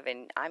alternative.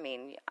 And I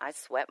mean, I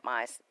sweat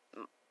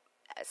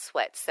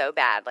so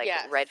bad, like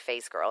red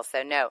face girl.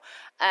 So no,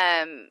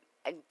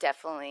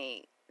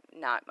 definitely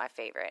not my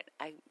favorite.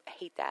 I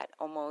hate that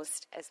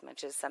almost as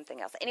much as something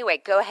else.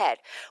 Anyway, go ahead.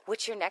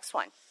 What's your next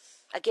one?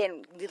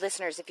 Again,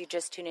 listeners, if you're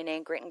just tuning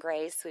in, Grit and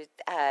Grace with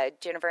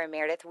Jennifer and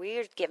Meredith,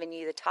 we're giving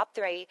you the top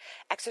 3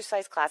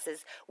 exercise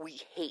classes we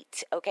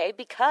hate, okay?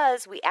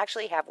 Because we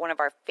actually have one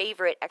of our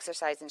favorite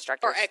exercise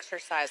instructors. Or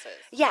exercises.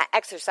 Yeah,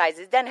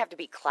 exercises. It doesn't have to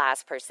be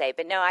class per se,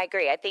 but no, I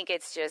agree. I think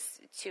it's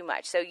just too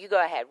much. So you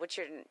go ahead. What's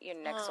your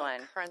next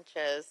one?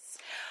 Crunches.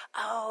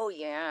 Oh,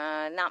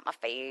 yeah. Not my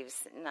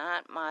faves.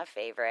 Not my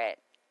favorite.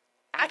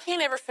 I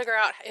can't ever figure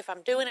out if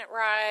I'm doing it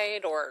right,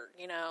 or,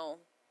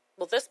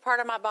 well, this part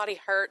of my body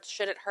hurts.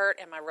 Should it hurt?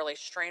 Am I really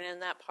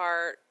straining that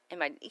part?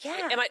 Am I?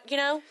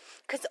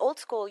 Because old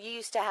school, you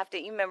used to have to,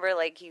 you remember,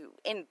 like,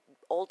 in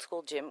old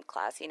school gym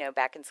class,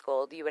 back in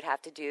school, you would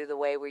have to do the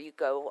way where you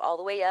go all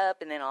the way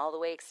up and then all the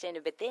way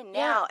extended. But then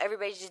now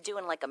everybody's just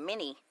doing like a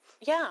mini.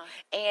 Yeah.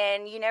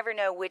 And you never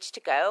know which to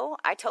go.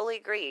 I totally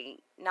agree.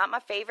 Not my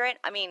favorite.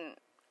 I mean,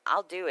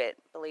 I'll do it,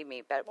 believe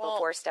me, but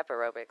before step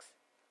aerobics.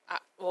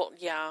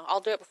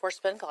 I'll do it before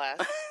spin class.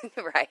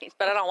 Right.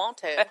 But I don't want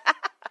to.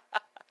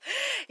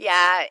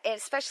 Yeah, and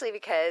especially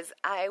because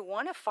I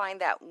want to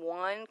find that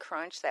one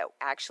crunch that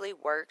actually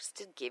works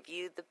to give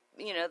you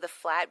the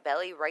flat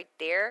belly right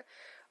there,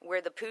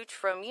 where the pooch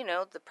from,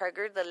 the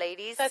pregger, the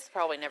ladies. That's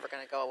probably never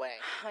going to go away.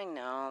 I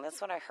know. That's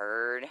what I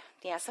heard.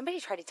 Yeah, somebody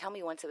tried to tell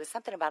me once it was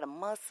something about a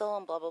muscle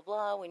and blah, blah,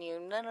 blah, when you,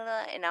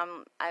 and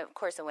of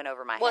course it went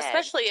over my head. Well,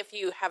 especially if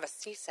you have a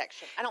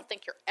C-section. I don't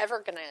think you're ever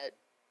going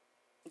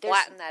to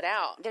flatten that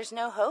out. There's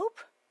no hope?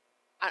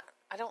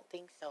 I don't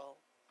think so.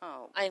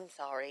 Oh. I'm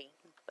sorry.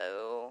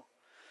 Oh.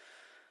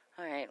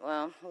 All right,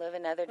 well, live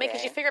another day.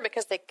 Because you figure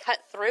because they cut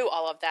through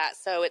all of that,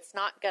 so it's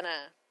not going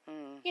to,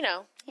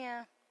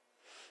 Yeah.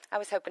 I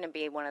was hoping to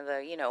be one of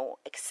the,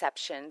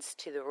 exceptions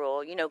to the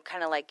rule.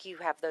 Kind of like you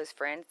have those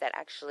friends that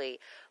actually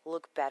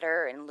look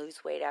better and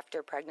lose weight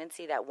after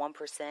pregnancy, that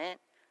 1%.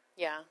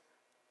 Yeah.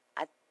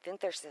 I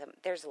think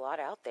there's a lot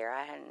out there.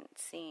 I hadn't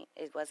seen.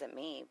 It wasn't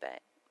me,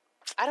 but.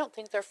 I don't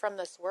think they're from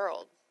this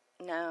world.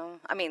 No.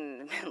 I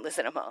mean,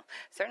 listen, I'm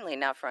certainly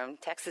not from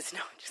Texas. No,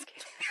 I'm just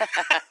kidding.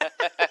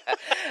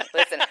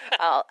 Listen,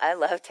 I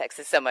love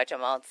Texas so much.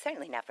 I'm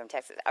certainly not from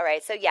Texas. All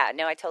right. So, yeah,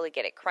 no, I totally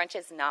get it. Crunch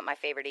is not my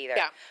favorite either.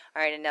 Yeah.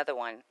 All right, another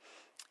one.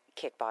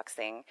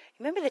 Kickboxing.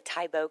 Remember the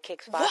Taibo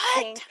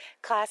kickboxing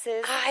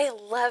classes? I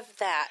love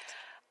that.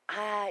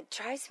 It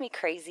drives me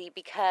crazy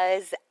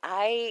because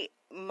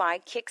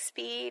my kick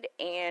speed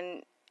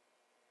and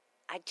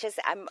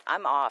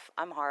I'm off.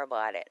 I'm horrible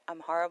at it. I'm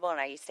horrible, and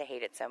I used to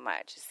hate it so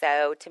much.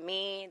 So to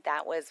me,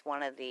 that was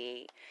one of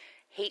the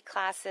hate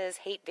classes,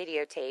 hate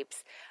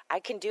videotapes. I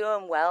can do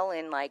them well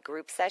in like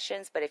group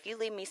sessions, but if you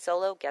leave me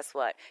solo, guess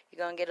what?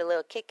 You're going to get a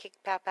little kick, kick,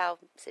 pow, pow,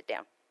 sit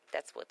down.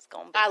 That's what's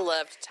going to be. I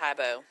loved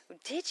Tybo.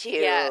 Did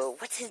you? Yes.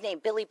 What's his name?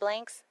 Billy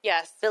Blanks?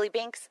 Yes. Billy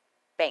Banks?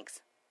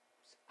 Banks.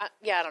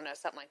 Yeah, I don't know,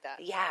 something like that.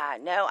 Yeah,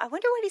 no, I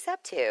wonder what he's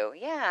up to.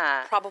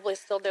 Yeah. Probably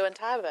still doing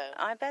Tybo.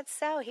 I bet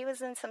so. He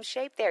was in some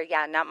shape there.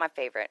 Yeah, not my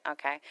favorite.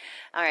 Okay.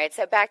 All right,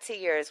 so back to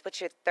yours. What's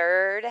your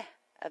third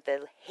of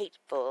the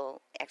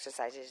hateful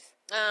exercises?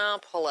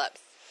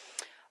 Pull-ups.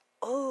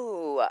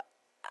 Oh,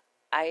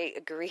 I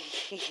agree.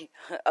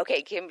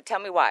 Okay, tell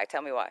me why.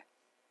 Tell me why.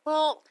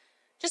 Well,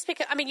 just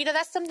because, I mean, you know,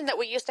 that's something that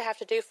we used to have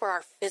to do for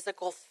our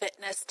physical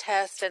fitness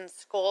test in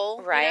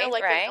school. Right, you know,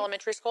 like right. in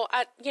elementary school.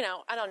 I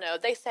don't know.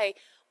 They say,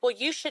 well,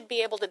 you should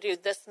be able to do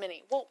this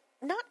many. Well,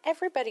 not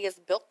everybody is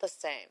built the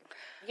same.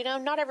 You know,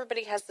 not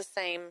everybody has the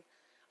same.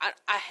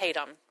 I hate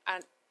them.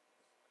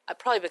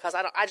 Probably because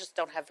I just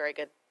don't have very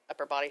good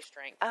upper body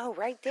strength. Oh,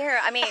 right there.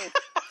 I mean,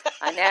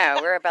 I know.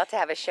 We're about to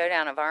have a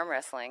showdown of arm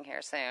wrestling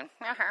here soon.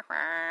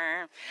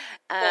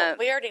 Well,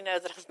 we already know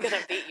that I'm going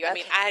to beat you. I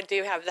mean, I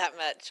do have that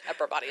much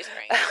upper body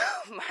strength.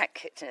 Oh, my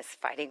goodness.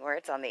 Fighting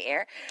words on the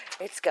air.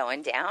 It's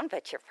going down,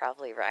 but you're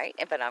probably right.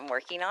 But I'm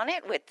working on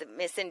it with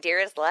Miss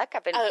Indira's luck.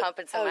 I've been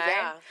pumping some iron.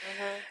 Yeah.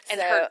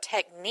 And her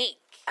technique.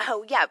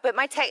 Oh, yeah. But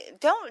my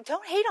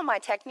don't hate on my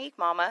technique,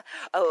 Mama.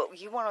 Oh,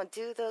 you want to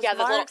do those Yeah,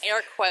 the little marks?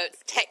 air quotes,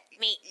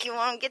 technique. You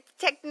want to get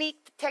the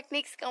technique? The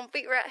technique's going to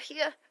be right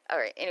here. All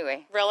right.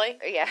 Anyway. Really?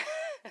 Yeah.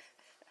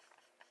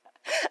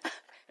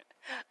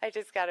 I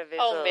just got a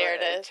visual. Oh,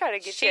 Meredith. Try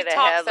to get she you in a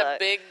talks headlock. a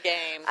big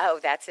game. Oh,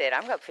 that's it.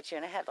 I'm going to put you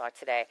in a headlock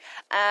today.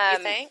 You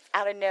think?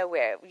 Out of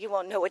nowhere. You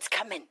won't know what's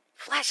coming.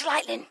 Flash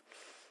lightning.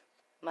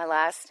 My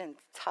last and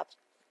top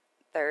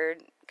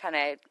third kind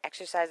of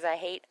exercise I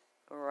hate,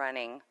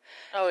 running.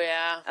 Oh,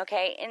 yeah.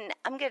 Okay, and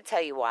I'm going to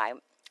tell you why.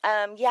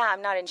 Yeah,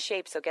 I'm not in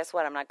shape, so guess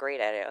what? I'm not great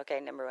at it.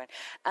 Okay, number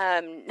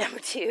one. Number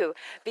two,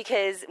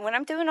 because when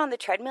I'm doing on the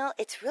treadmill,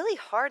 it's really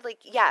hard. Like,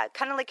 yeah,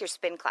 kind of like your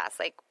spin class.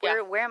 Like,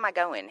 where am I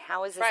going?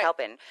 How is this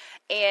helping?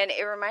 And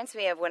it reminds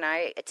me of when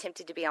I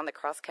attempted to be on the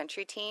cross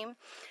country team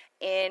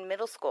in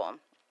middle school.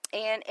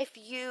 And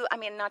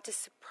not to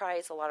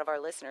surprise a lot of our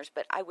listeners,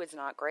 but I was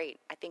not great.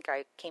 I think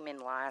I came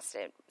in last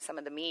at some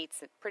of the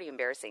meets. Pretty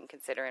embarrassing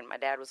considering my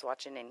dad was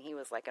watching and he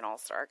was like an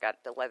all-star, got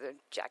the leather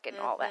jacket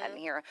and all that, and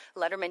here,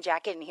 Letterman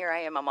jacket, and here I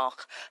am, I'm all.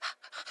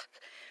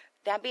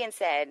 That being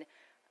said,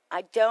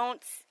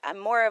 I'm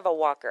more of a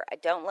walker. I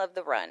don't love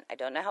the run. I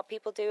don't know how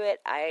people do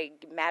it. I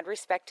mad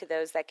respect to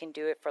those that can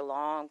do it for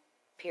long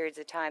periods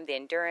of time. The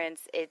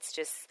endurance, it's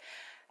just,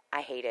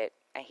 I hate it.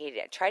 I hate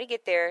it. I try to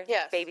get there,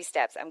 baby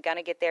steps. I'm going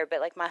to get there. But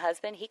like my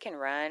husband, he can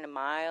run 1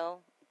 mile,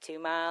 2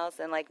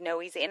 miles, and like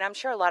no easy. And I'm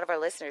sure a lot of our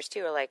listeners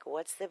too are like,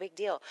 what's the big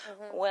deal?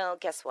 Mm-hmm. Well,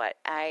 guess what?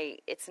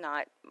 It's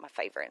not my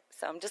favorite.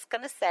 So I'm just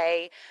going to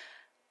say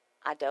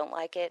I don't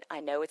like it. I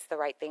know it's the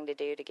right thing to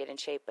do to get in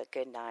shape, but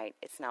good night.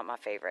 It's not my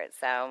favorite.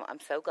 So I'm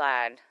so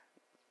glad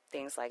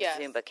things like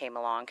Zumba came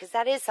along, because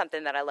that is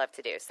something that I love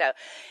to do. So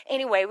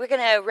anyway, we're going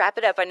to wrap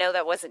it up. I know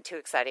that wasn't too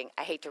exciting.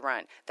 I hate to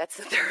run. That's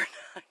the third.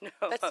 I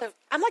know.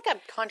 I'm like a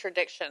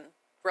contradiction,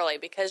 really,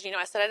 because,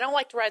 I said I don't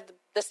like to ride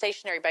the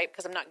stationary bike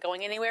because I'm not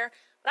going anywhere,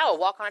 but I will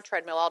walk on a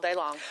treadmill all day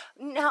long.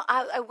 No,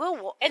 I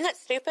will. Isn't that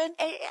stupid?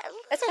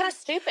 It's kind of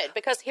stupid,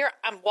 because here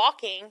I'm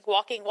walking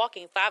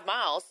 5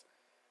 miles,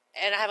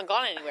 and I haven't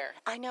gone anywhere.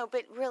 I know,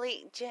 but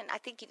really, Jen, I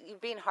think you're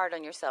being hard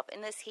on yourself.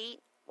 In this heat,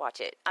 watch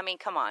it. I mean,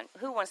 come on.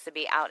 Who wants to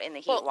be out in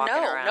the heat walking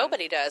around? No,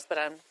 nobody does, but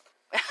I'm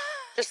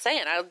just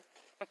saying.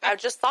 I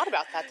just thought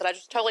about that I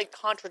just totally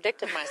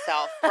contradicted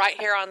myself right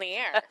here on the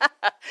air.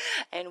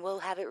 And we'll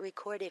have it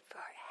recorded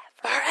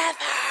forever.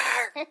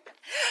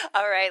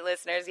 All right,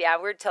 listeners. Yeah,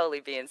 we're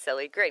totally being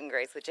silly. Grit and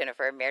Grace with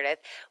Jennifer and Meredith.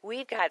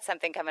 We've got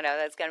something coming up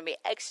that's going to be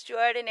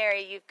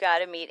extraordinary. You've got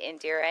to meet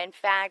Indira. In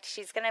fact,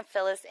 she's going to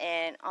fill us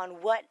in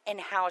on what and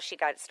how she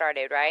got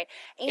started, right?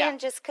 And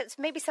just cause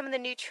maybe some of the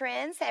new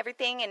trends,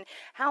 everything, and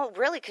how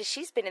really, because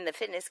she's been in the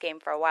fitness game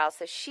for a while.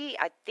 So she,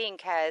 I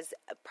think, has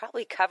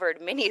probably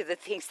covered many of the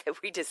things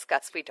that we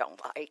discuss we don't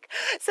like.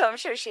 So I'm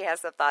sure she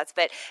has some thoughts.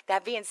 But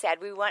that being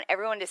said, we want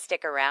everyone to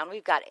stick around.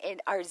 We've got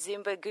our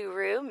Zumba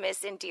guru,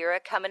 Miss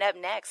Indira, coming up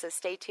next. So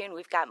stay tuned.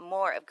 We've got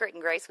more of Grit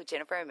and Grace with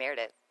Jennifer and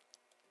Meredith.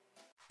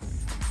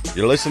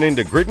 You're listening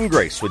to Grit and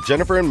Grace with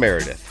Jennifer and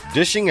Meredith,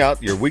 dishing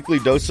out your weekly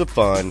dose of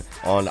fun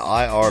on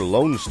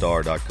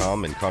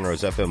irlonestar.com and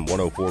Conroe's FM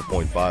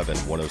 104.5 and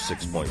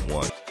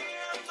 106.1.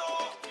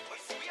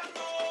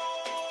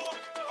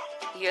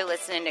 You're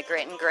listening to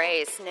Grit and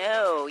Grace.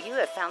 No, you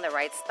have found the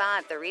right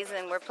spot. The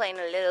reason we're playing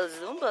a little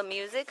Zumba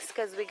music is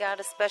because we got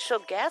a special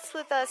guest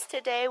with us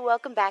today.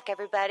 Welcome back,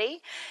 everybody.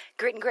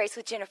 Grit and Grace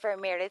with Jennifer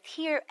and Meredith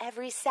here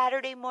every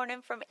Saturday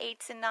morning from 8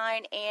 to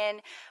 9.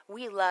 And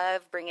we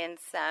love bringing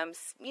some,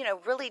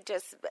 really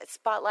just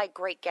spotlight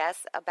great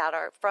guests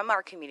from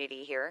our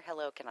community here.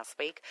 Hello, can I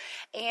speak?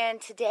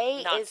 And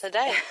today Not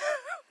today.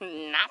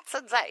 Not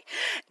today.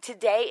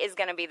 Today is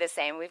going to be the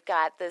same. We've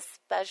got this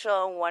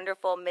special,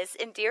 wonderful Miss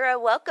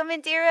Indira. Welcome,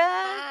 Indira.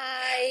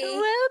 Hi.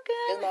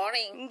 Welcome. Good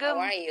morning. How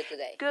are you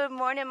today? Good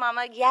morning,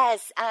 Mama.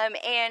 Yes.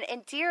 And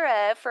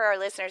Indira, for our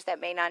listeners that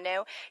may not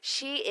know,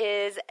 she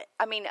is,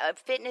 a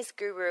fitness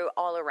guru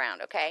all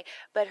around, okay?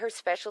 But her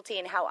specialty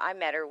and how I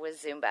met her was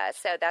Zumba.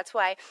 So that's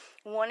why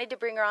I wanted to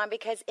bring her on,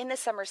 because in the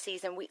summer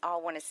season, we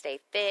all want to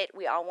stay fit.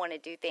 We all want to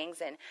do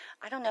things. And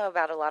I don't know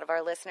about a lot of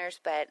our listeners,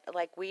 but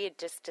like we had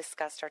just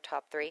discussed our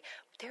top 3,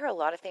 there are a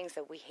lot of things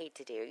that we hate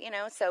to do,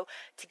 so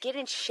to get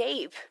in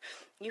shape,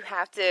 you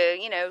have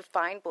to,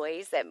 find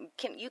ways that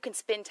you can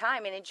spend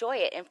time and enjoy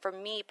it. And for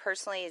me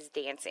personally is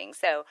dancing.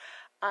 So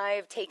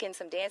I've taken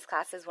some dance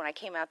classes when I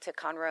came out to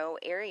Conroe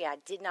area. I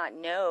did not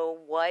know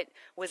what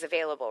was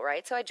available,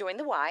 right? So I joined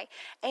the Y,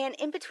 and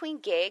in between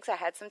gigs, I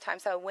had some time.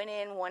 So I went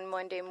in one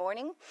Monday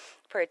morning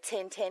for a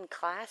 10-10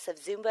 class of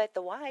Zumba at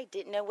the Y.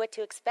 Didn't know what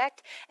to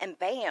expect, and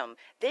bam,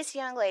 this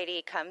young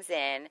lady comes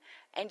in,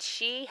 and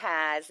she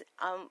has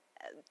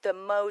the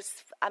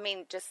most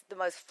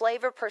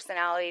flavor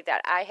personality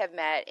that I have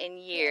met in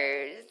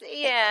years.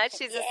 Yeah,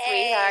 she's a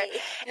sweetheart.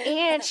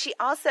 And she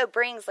also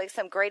brings like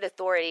some great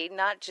authority,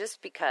 not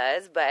just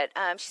because, but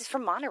she's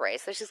from Monterey.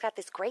 So she's got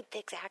this great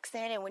thick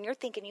accent. And when you're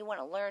thinking you want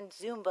to learn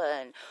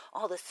Zumba and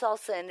all the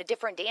salsa and the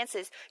different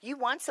dances, you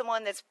want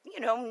someone that's,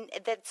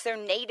 that's their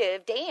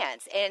native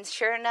dance. And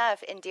sure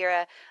enough,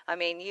 Indira,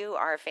 you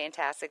are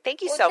fantastic.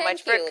 Thank you so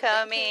much for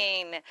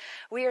coming.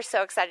 We are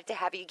so excited to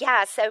have you.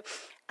 Yeah, so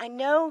I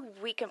know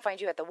we can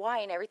find you at the Y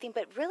and everything,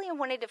 but really I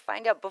wanted to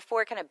find out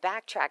before I kind of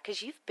backtrack,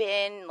 because you've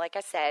been, like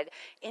I said,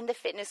 in the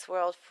fitness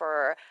world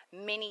for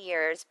many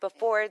years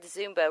before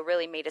Zumba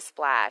really made a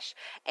splash.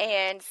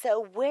 And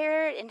so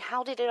where and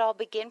how did it all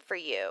begin for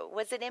you?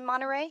 Was it in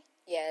Monterey?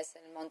 Yes,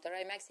 in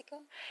Monterrey, Mexico.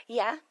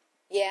 Yeah?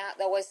 Yeah,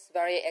 that was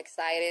very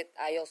excited.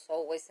 I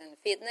also was in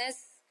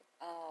fitness.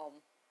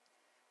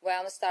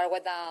 I started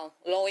with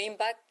low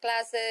impact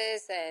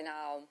classes and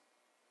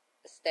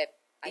step.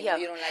 I know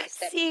you don't like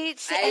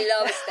steps. I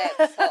love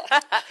steps. So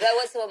that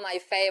was one of my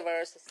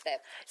favorite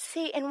steps.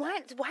 See, and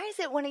why is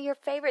it one of your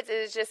favorites?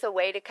 Is it just a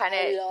way to kind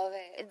of... I love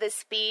it. The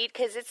speed?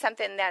 Because it's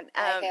something that...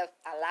 I have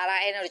a lot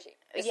of energy.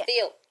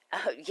 Still.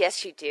 Oh,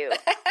 yes, you do.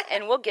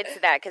 And we'll get to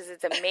that because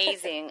it's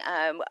amazing.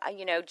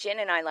 Jen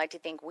and I like to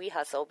think we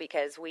hustle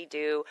because we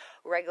do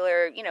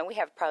regular, we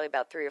have probably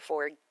about 3 or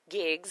 4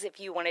 gigs, if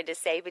you wanted to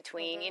say,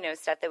 between,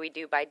 stuff that we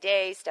do by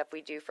day, stuff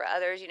we do for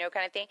others,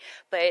 kind of thing.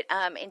 But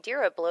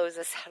Indira blows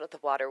us out of the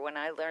water when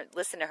I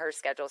listen to her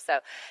schedule.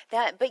 So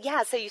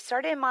you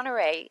started in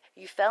Monterey,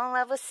 you fell in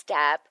love with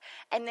step,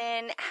 and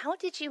then how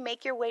did you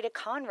make your way to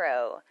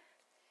Conroe?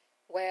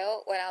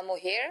 Well, when I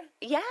moved here,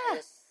 I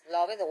just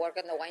love it. I work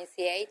in the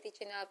YMCA,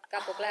 teaching a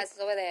couple classes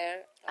over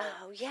there.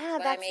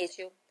 I met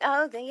you.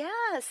 Oh,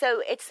 yeah.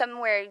 So it's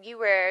somewhere you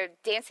were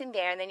dancing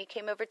there, and then you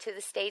came over to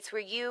the States.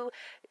 Was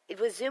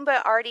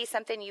Zumba already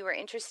something you were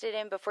interested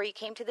in before you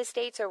came to the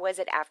States, or was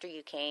it after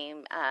you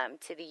came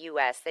to the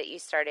U.S. that you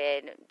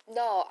started?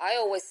 No, I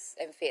always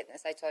in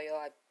fitness. I told you,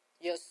 I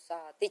just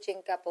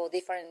teaching a couple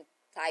different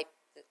type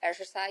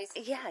exercise.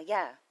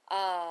 Yeah.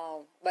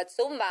 But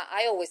Zumba,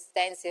 I always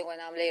dancing when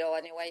I'm little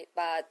anyway,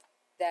 but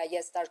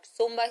yes, start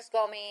Zumba is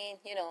coming,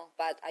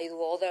 but I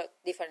do other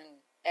different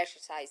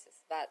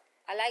exercises. But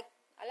I like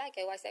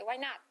it. I say, why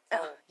not? So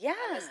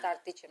I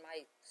start teaching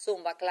my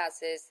Zumba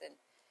classes, and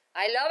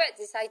I love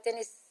it. I think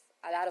it's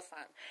a lot of fun.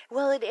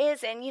 Well, it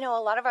is. And, a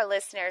lot of our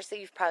listeners, so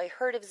you've probably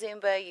heard of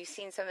Zumba. You've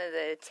seen some of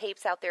the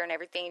tapes out there and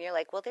everything. And you're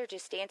like, well, they're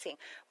just dancing.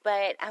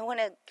 But I want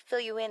to fill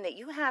you in that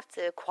you have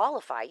to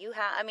qualify.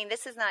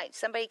 This is not,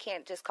 somebody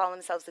can't just call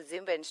themselves a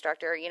Zumba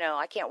instructor.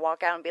 I can't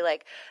walk out and be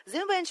like,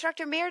 Zumba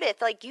instructor Meredith.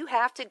 Like, you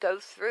have to go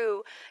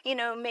through,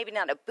 maybe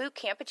not a boot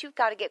camp, but you've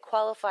got to get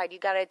qualified.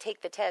 You've got to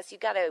take the test. You've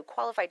got to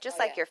qualify just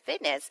like your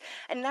fitness.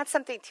 And that's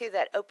something, too,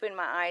 that opened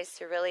my eyes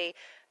to really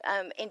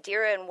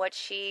Indira and what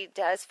she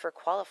does for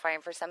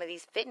qualifying for some of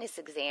these fitness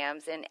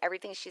exams and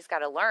everything she's got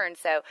to learn.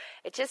 So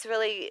it just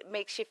really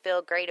makes you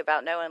feel great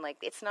about knowing, like,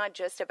 it's not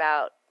just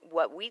about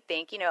what we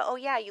think, you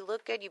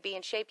look good, you be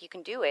in shape, you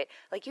can do it.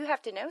 Like, you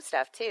have to know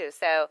stuff too.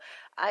 So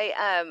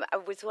I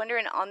was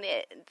wondering on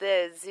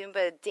the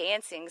Zumba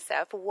dancing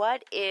stuff,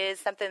 what is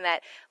something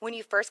that when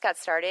you first got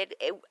started,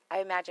 I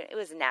imagine it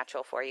was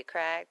natural for you,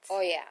 correct?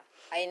 Oh yeah.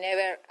 I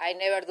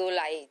never do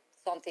like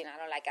something I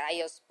don't like. I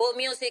just put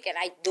music and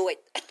I do it.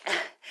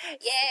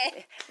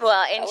 Yeah.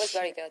 Well, and that was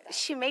very good.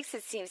 She makes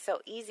it seem so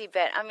easy,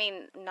 but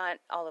not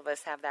all of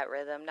us have that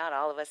rhythm. Not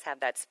all of us have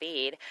that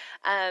speed.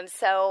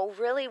 So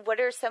really, what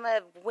are some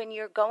of, when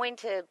you're going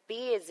to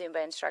be a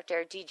Zumba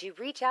instructor, did you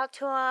reach out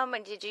to them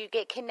and did you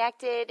get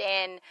connected,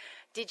 and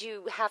did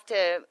you have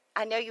to,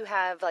 I know you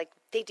have, like,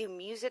 they do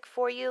music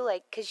for you,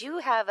 like, because you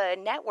have a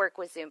network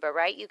with Zumba,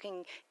 right? You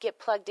can get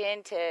plugged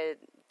into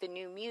the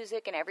new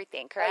music and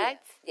everything,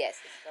 correct? Oh, yeah. Yes,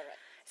 it's correct.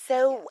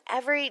 So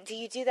do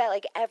you do that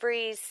like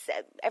every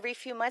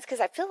few months? Because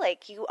I feel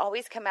like you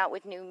always come out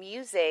with new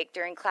music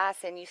during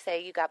class, and you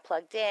say you got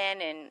plugged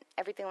in and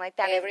everything like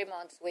that. Every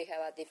month we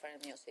have a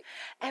different music.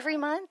 Every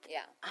month?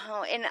 Yeah.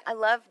 Oh, and I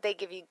love they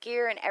give you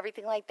gear and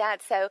everything like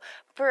that. So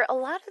for a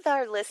lot of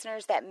our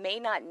listeners that may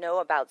not know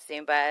about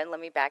Zumba, and let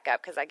me back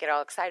up because I get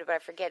all excited, but I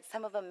forget,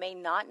 some of them may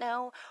not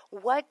know,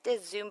 what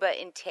does Zumba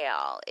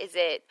entail?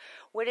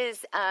 What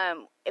is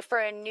for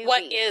a newbie?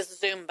 What is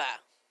Zumba?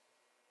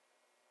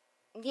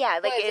 Yeah,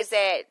 like is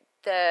it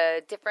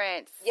the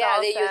different salsa?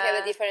 Yeah, you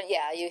have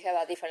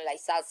a different like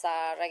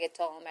salsa,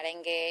 reggaeton,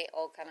 merengue,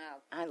 all kind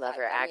of. I love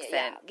her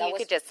accent. Yeah, you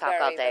could just talk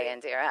all day,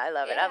 Indira. I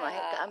love it. Yeah, I'm like,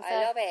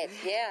 I love it.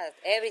 Yeah,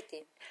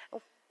 everything.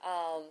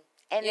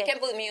 And you can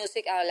put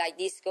music, like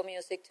disco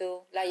music too,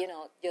 like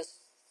just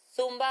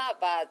Zumba,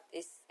 but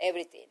it's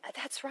everything.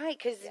 That's right,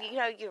 because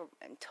you're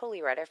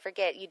totally right. I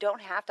forget, you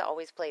don't have to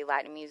always play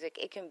Latin music.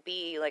 It can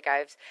be like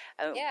you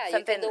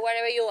can do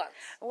whatever you want,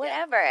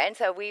 whatever. Yeah. And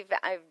so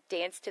I've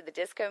danced to the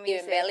disco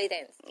music, even belly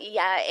dance.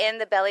 Yeah, and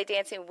the belly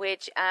dancing,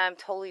 which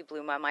totally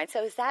blew my mind.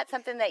 So is that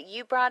something that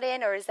you brought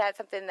in, or is that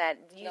something that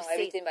you see?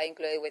 Everything by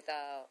included with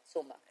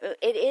Zumba.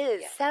 It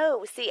is. Yeah.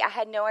 So see, I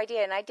had no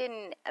idea, and I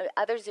didn't.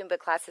 Other Zumba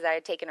classes I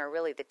had taken are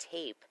really the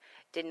tape.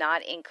 Did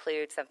not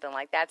include something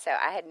like that. So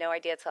I had no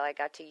idea until I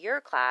got to your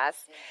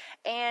class.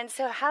 Yeah. And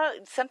so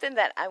something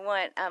that I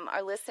want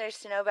our listeners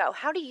to know about,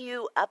 how do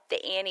you up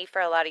the ante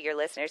for a lot of your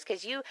listeners?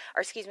 Because a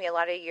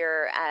lot of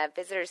your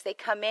visitors, they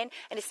come in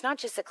and it's not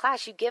just a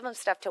class. You give them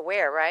stuff to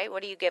wear, right?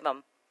 What do you give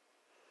them?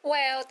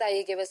 Well,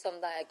 I give us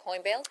some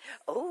coin belt.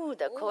 Oh,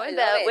 the coin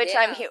belt, which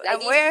I'm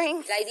wearing.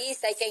 Like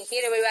this, I can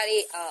hear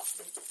everybody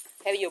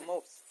have your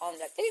moves on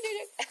that.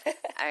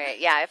 All right,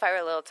 yeah, if I were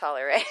a little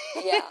taller, right?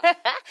 Yeah.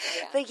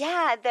 But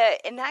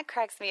and that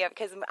cracks me up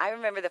because I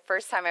remember the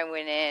first time I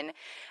went in,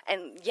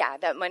 and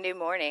that Monday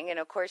morning, and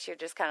of course you're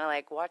just kind of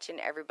like watching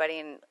everybody,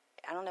 and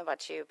I don't know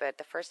about you, but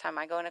the first time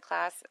I go into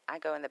class, I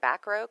go in the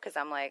back row because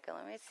I'm like,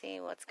 let me see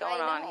what's going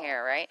on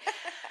here, right?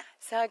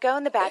 So I go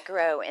in the back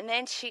row, and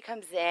then she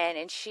comes in,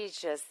 and she's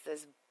just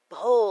this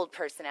bold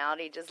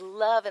personality, just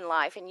love and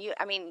life. And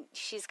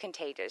she's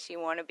contagious. You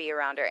want to be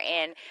around her.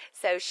 And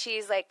so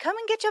she's like, come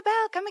and get your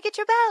belt. Come and get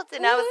your belt.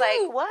 And I was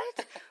like,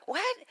 what?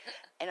 What?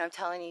 And I'm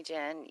telling you,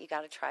 Jen, you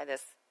got to try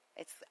this.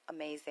 It's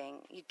amazing.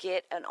 You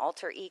get an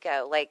alter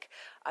ego. Like,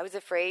 I was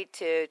afraid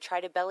to try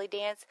to belly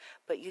dance,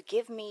 but you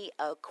give me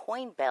a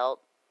coin belt,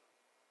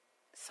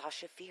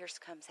 Sasha Fierce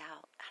comes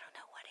out. I don't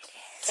know what it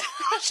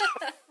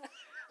is.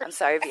 I'm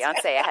sorry,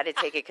 Beyonce. I had to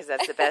take it because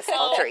that's the best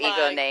alter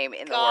ego name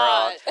in the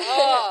world.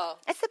 Oh.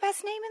 It's the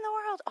best name in the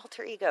world,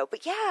 alter ego.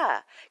 But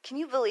can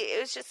you believe it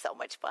was just so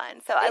much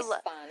fun? So it's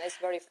fun. It's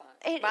very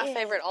fun. My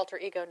favorite alter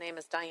ego name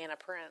is Diana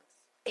Prince.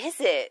 Is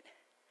it?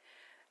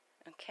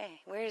 Okay.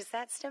 Where does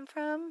that stem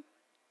from?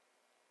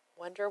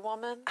 Wonder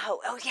Woman.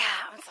 Oh yeah.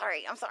 I'm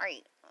sorry.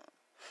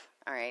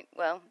 All right.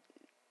 Well,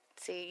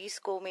 see, you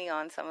school me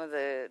on some of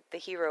the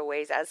hero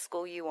ways. I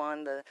school you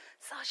on the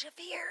Sasha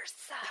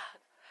Fierce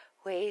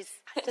ways.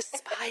 I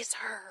despise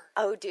her.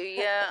 Oh, do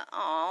you?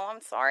 Oh,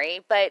 I'm sorry.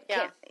 But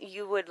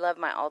you would love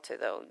my altar,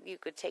 though. You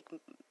could take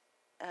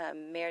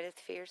Meredith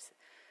Fierce,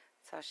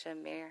 Sasha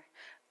Mir.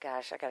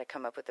 Gosh, I got to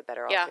come up with a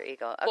better alter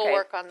ego. Okay. We'll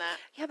work on that.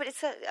 Yeah, but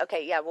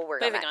okay. Yeah, we'll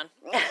work on that.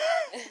 Moving on.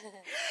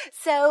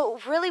 So,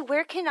 really,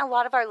 where can a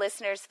lot of our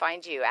listeners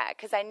find you at?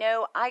 Because I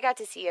know I got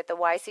to see you at the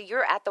Y. So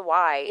you're at the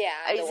Y.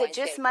 Yeah. Is it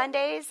just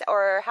Mondays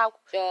or how?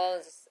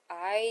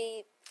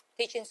 I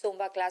teach in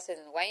Zumba classes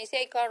on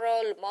YMCA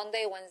Conroe,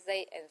 Monday,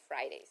 Wednesday, and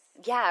Fridays.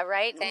 Yeah,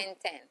 right? 10.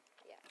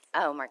 Yeah.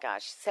 Oh, my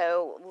gosh.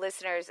 So,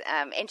 listeners,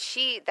 and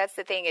that's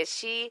the thing, is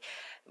she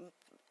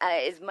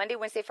is Monday,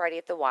 Wednesday, Friday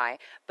at the Y.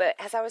 But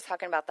as I was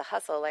talking about the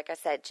hustle, like I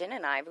said, Jen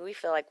and I, we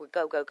feel like we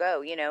go,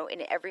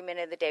 and every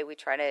minute of the day we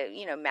try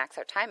to, max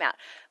our time out.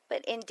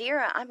 But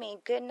Indira,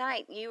 good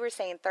night. You were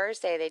saying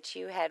Thursday that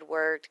you had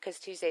worked, because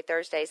Tuesday,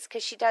 Thursdays,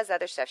 because she does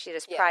other stuff. She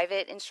does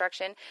private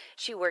instruction.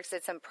 She works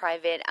at some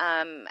private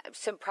kind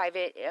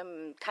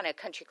of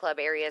country club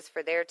areas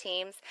for their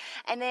teams.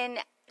 And then,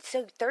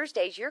 so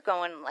Thursdays, you're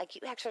going, like,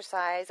 you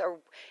exercise or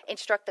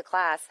instruct the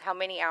class how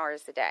many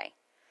hours a day?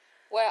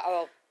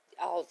 Well,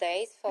 all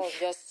days for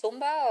just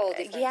Zumba or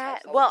different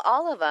types of... well,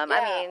 all of them.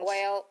 Yeah,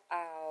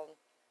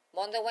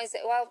 Monday, Wednesday,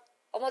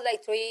 almost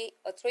like three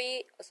or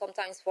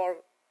sometimes 4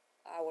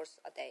 hours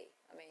a day.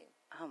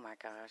 Oh my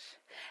gosh.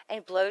 And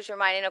it blows your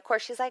mind. And of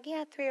course she's like,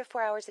 3 or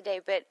 4 hours a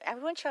day. But I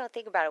want you to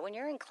think about it. When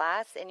you're in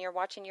class and you're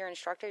watching your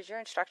instructor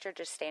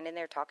just standing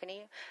there talking to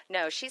you?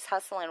 No, she's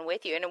hustling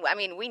with you.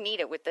 And we need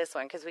it with this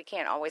one because we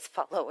can't always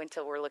follow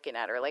until we're looking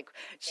at her. Like,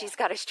 she's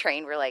got us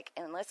trained. We're like,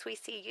 unless we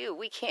see you,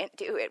 we can't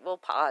do it. We'll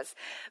pause.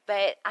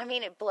 But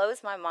it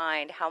blows my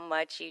mind how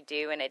much you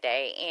do in a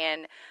day.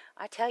 And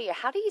I tell you,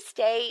 how do you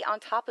stay on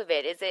top of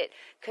it? Is it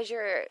because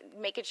you're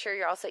making sure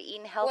you're also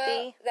eating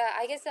healthy? Well,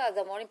 I guess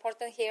the more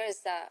important here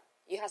is that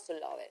you have to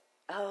love it.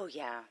 Oh,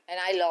 yeah. And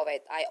I love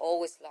it. I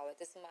always love it.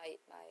 This is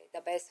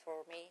the best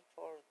for me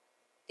for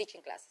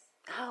teaching classes.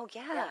 Oh,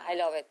 yeah. Yeah, I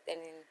love it. And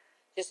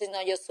Just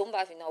not just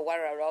Zumba,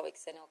 water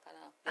aerobics and all kind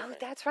of. Oh,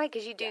 that's right,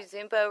 because you do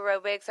Zumba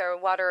aerobics or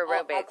water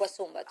aerobics. Aqua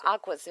Zumba, too.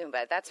 Aqua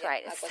Zumba, that's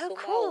right. It's Aqua so Zumba,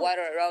 cool.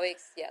 water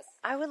aerobics, yes.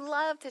 I would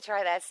love to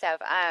try that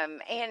stuff.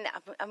 And,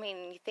 I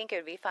mean, you think it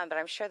would be fun, but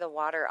I'm sure the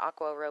water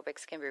aqua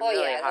aerobics can be really hard.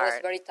 Oh, yeah, that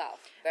was very tough.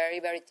 Very,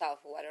 very tough,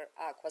 water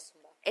Aqua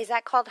Zumba. Is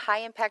that called high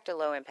impact or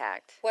low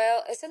impact?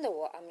 Well, it's in the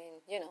water.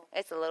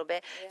 It's a little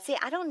bit. Yeah. See,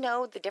 I don't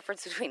know the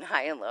difference between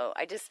high and low.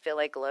 I just feel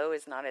like low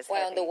is not as heavy.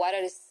 Well, the water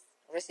is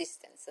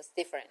resistance. It's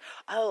different.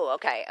 Oh,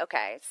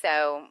 okay.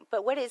 So,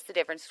 but what is the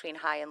difference between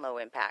high and low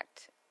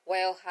impact?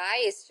 Well, high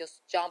is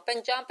just jump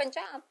and jump and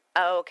jump.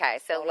 Oh, okay.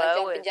 So like low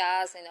jumping is...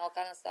 jazz and all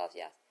kind of stuff,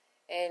 yeah.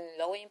 And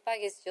low impact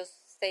is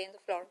just stay on the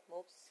floor,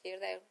 moves here,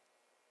 there.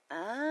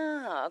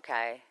 Oh,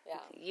 okay. Yeah.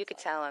 You could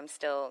tell I'm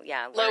still,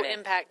 Low learning.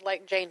 impact,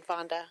 like Jane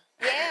Fonda.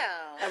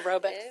 Yeah.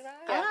 Aerobics. Right.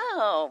 Yeah.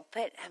 Oh,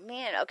 but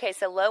man, okay,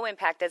 so low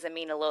impact doesn't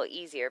mean a little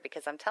easier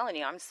because I'm telling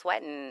you, I'm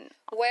sweating.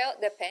 Well,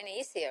 the pen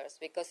easier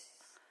because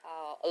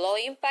low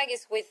impact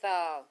is with,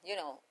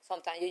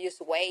 sometimes you use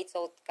weights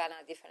or kind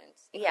of different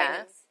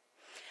equipments.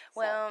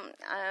 Well,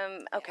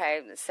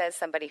 okay, says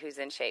somebody who's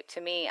in shape.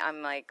 To me,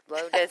 I'm like,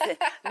 low doesn't,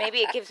 maybe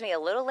it gives me a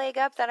little leg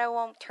up that I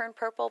won't turn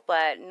purple,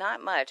 but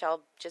not much.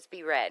 I'll just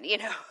be red,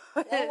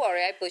 Don't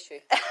worry, I push you.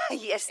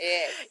 Yes,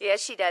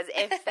 she does.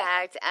 In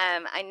fact,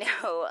 I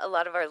know a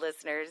lot of our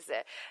listeners,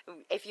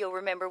 if you'll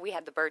remember, we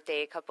had the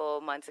birthday a couple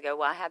months ago.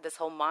 Well, I had this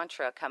whole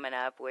mantra coming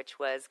up, which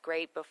was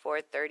great before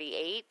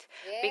 38,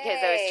 because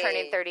I was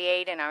turning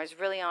 38 and I was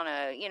really on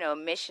a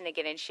mission to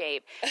get in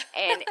shape.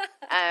 And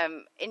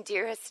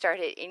Indira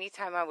started,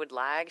 anytime I would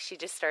lag, she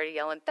just started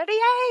yelling, 38,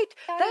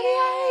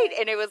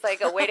 and it was like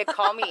a way to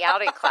call me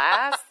out in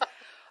class.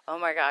 Oh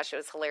my gosh, it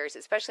was hilarious,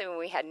 especially when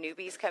we had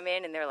newbies come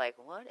in and they're like,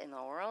 what in the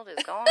world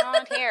is going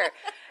on here?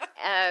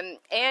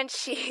 And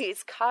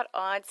she's caught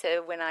on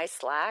to when I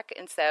slack.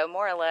 And so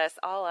more or less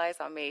all eyes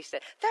on me. She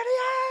said,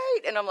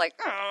 38. And I'm like,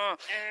 oh.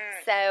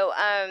 So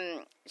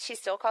she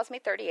still calls me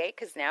 38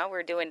 because now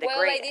we're doing the great.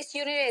 Well, like this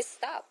unit is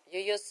stop.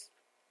 You just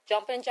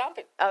jumping.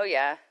 Oh,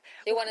 yeah.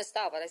 You want to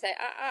stop, but I say,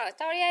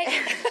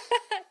 38.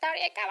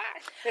 38, come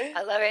on.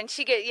 I love it. And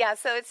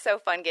so it's so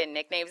fun getting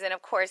nicknames and,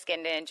 of course,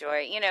 getting to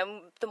enjoy.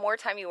 The more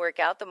time you work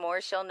out, the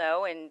more she'll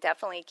know and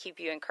definitely keep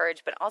you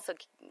encouraged, but also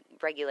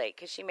regulate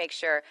because she makes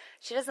sure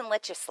she doesn't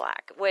let you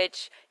slack,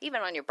 which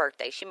even on your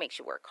birthday, she makes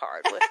you work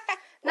hard.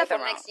 Nothing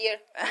wrong. Next year.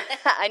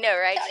 I know,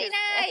 right?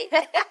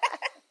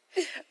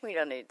 39. We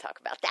don't need to talk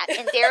about that.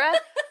 Indira,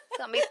 it's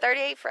going to be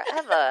 38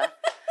 forever.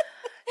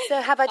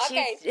 So how about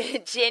you,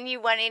 Jen? You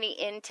want any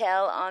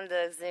intel on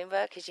the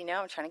Zumba? Because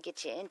I'm trying to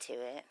get you into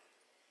it.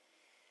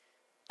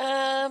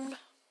 I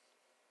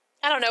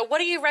don't know. What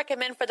do you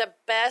recommend for the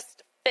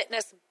best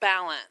fitness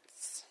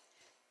balance?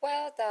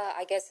 Well,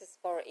 I guess it's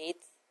for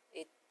eat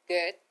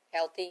good,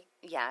 healthy.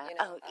 Yeah.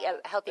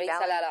 Healthy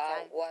balance. balance. A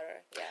lot of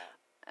water. Yeah.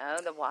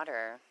 Oh, the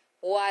water.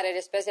 Water,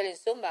 especially in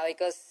Zumba,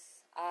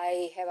 because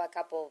I have a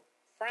couple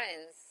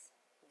friends.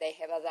 They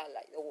have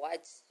like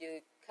watch you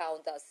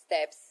count the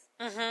steps,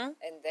 and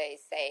they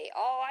say,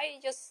 I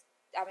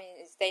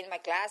stay in my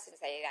class and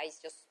say I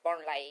just burn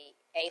like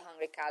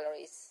 800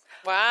 calories.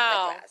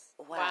 Wow. In my class.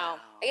 Wow.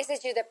 I guess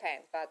it should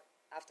depend, but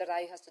after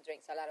that you have to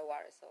drink a lot of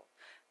water.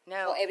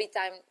 So every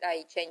time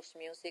I change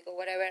music or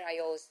whatever, I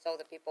always tell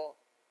the people,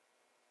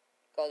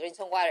 go drink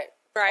some water.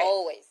 Right.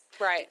 Always.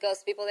 Right.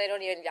 Because people, they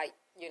don't even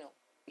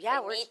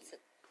Yeah,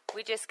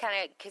 we just kind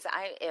of, because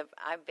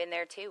I've been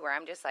there too, where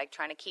I'm just like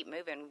trying to keep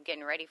moving,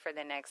 getting ready for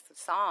the next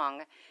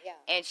song. Yeah.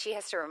 And she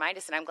has to remind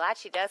us, and I'm glad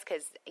she does,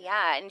 because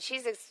and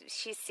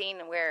she's seen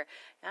where,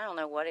 I don't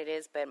know what it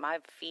is, but my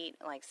feet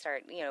like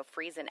start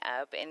freezing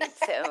up, and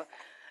so.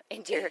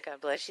 Indira,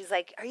 God bless, she's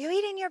like, are you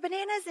eating your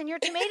bananas and your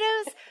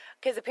tomatoes?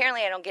 Because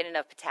apparently I don't get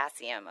enough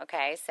potassium,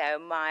 okay? So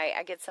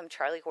I get some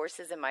Charlie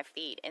horses in my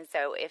feet. And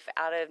so if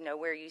out of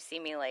nowhere you see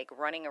me, like,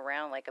 running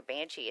around like a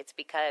banshee, it's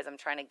because I'm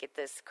trying to get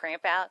this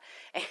cramp out.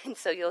 And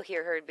so you'll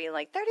hear her being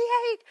like, 38,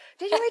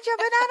 did you eat your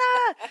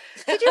banana?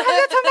 Did you have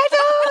your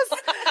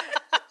tomatoes?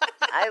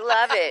 I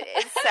love it.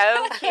 It's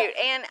so cute.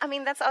 And, I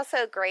mean, that's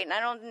also great. And I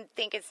don't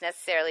think it's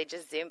necessarily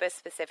just Zumba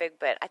specific,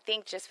 but I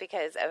think just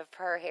because of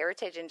her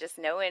heritage and just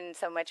knowing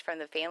so much from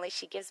the family,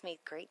 she gives me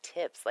great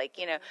tips. Like,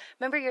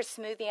 remember your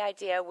smoothie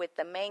idea with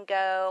the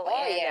mango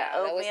and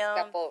oatmeal? There was a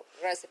couple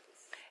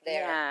recipes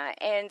there. Yeah,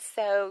 and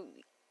so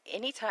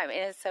anytime,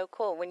 and it's so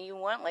cool when you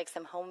want like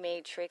some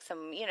homemade tricks,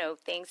 some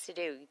things to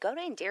do. Go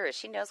to Indira;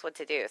 she knows what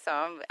to do.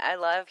 So I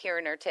love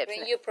hearing her tips.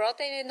 Bring you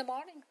protein in the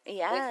morning.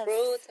 Yes, with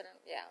fruits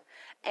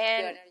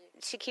and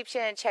she keeps you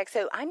in check.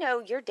 So I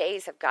know your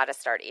days have got to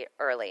start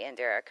early,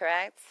 Indira,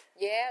 correct?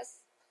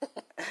 Yes.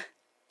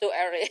 Too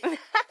early.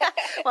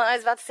 Well, I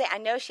was about to say, I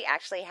know she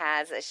actually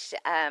has a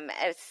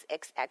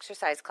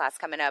exercise class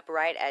coming up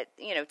right at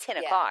 10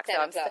 o'clock. 10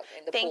 so o'clock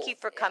thank you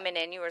for coming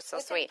in. You were so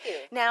sweet. Thank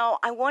you. Now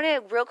I want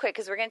to real quick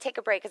because we're going to take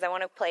a break because I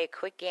want to play a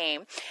quick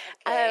game.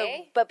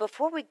 Okay. But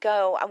before we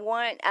go, I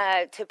want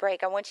to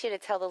break. I want you to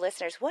tell the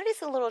listeners what is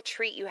the little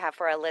treat you have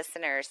for our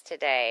listeners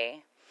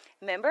today.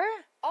 Remember?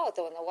 Oh,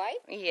 the one white?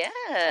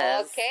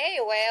 Yes. Okay.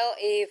 Well,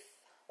 if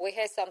we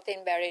had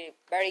something very,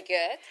 very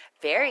good.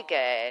 Very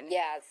good.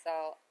 Yeah,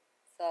 so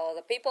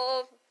the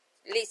people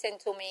listen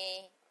to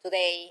me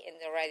today in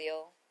the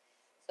radio.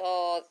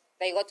 So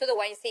they go to the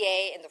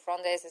YMCA in the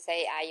front desk and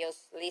say, I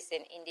just listen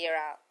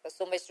Indira, the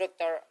Zumba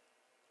instructor.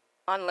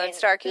 On Lone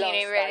Star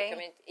Community Radio?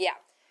 Yeah.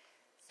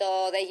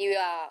 So they give you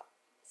a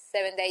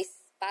 7 days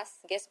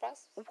guest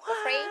pass for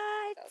free.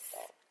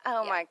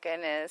 Oh, my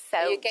goodness.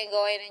 So you can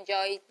go and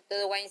enjoy the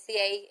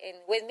YMCA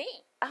with me.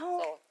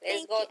 Oh, so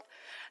let's go. You.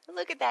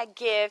 Look at that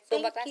gift.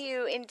 Thank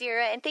you,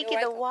 Indira. And thank you,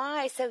 the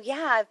Y. So,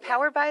 yeah,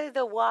 powered by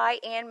the Y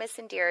and Miss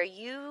Indira.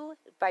 You,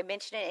 by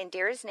mentioning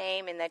Indira's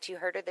name and that you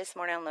heard her this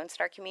morning on Lone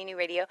Star Community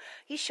Radio,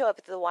 you show up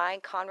at the Y in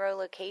Conroe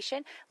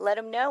location, let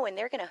them know, and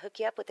they're going to hook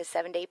you up with a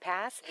 7-day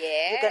pass.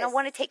 Yes. You're going to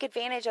want to take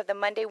advantage of the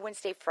Monday,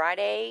 Wednesday,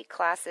 Friday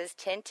classes,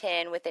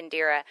 10-10 with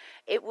Indira.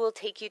 It will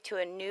take you to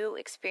a new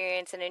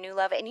experience and a new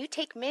level. And you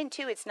take men,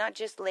 too. It's not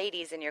just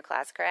ladies in your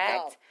class, correct?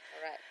 No,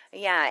 correct.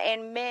 Yeah,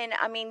 and men,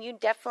 I mean, you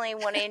definitely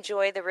want to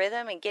enjoy the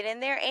rhythm and get in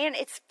there, and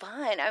it's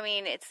fun. I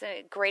mean, it's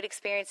a great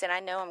experience, and I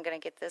know I'm going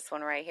to get this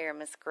one right here,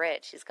 Miss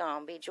Grit. She's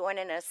going to be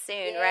joining us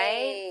soon,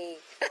 right?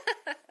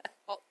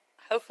 Well,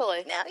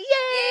 hopefully. No,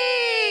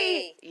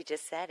 yay! You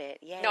just said it,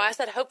 yay. No, I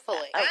said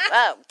hopefully.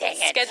 Oh, dang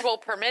it. Schedule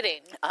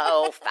permitting.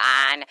 Oh,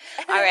 fine.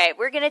 All right,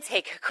 we're going to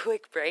take a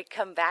quick break,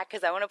 come back,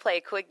 because I want to play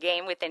a quick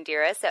game with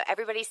Indira. So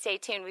everybody stay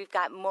tuned. We've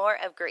got more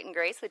of Grit and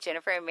Grace with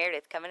Jennifer and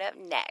Meredith coming up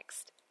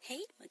next.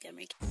 Hey,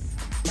 Montgomery.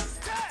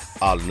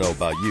 I don't know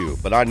about you,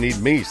 but I need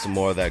me some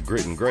more of that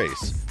Grit and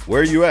Grace. Where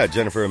are you at,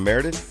 Jennifer and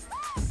Meredith?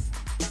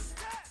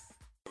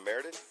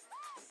 Meredith?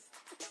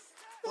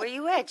 Where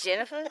you at,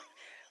 Jennifer?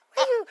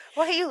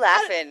 Why are you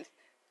laughing?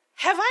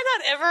 Have I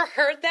not ever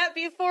heard that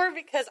before?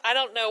 Because I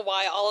don't know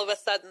why all of a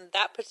sudden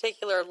that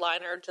particular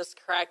liner just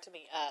cracked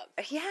me up.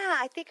 Yeah,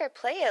 I think I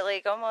play it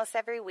like almost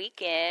every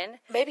weekend.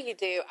 Maybe you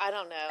do. I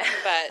don't know.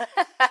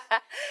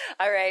 But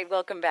all right,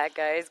 welcome back,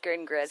 guys. Grit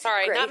and Grace.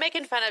 Sorry, not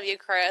making fun of you,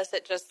 Chris.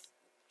 It just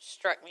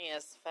struck me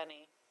as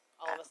funny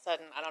all of a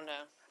sudden. I don't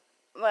know.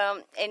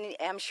 Well, and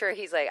I'm sure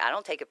he's like, I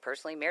don't take it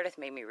personally. Meredith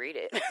made me read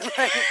it.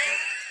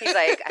 He's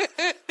like,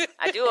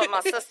 I do what my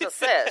sister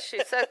says. She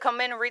said,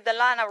 come in and read the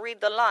line. I read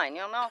the line,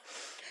 you know?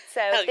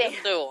 So How you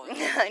doing?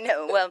 I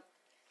know. Well,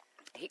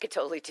 he could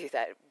totally do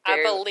that.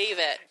 I believe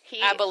it.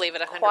 I believe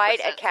it 100%. Quite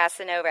a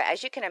Casanova.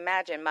 As you can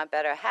imagine, my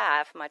better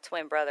half, my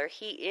twin brother,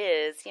 he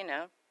is, you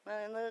know,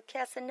 a little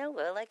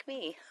Casanova like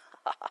me.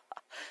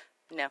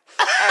 No. All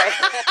right.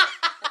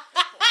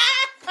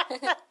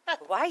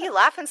 Why are you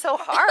laughing so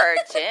hard,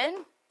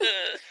 Jen?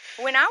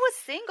 When I was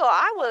single,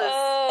 I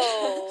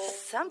was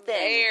something.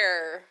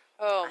 There.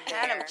 Oh, I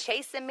had him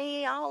chasing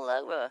me all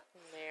over.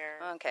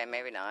 There. Okay,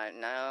 maybe not.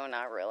 No,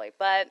 not really.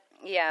 But,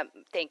 yeah,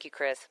 thank you,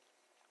 Chris.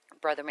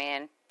 Brother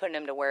man, putting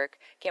him to work.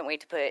 Can't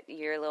wait to put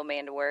your little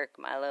man to work,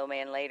 my little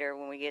man later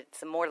when we get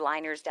some more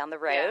liners down the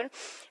road. Yeah.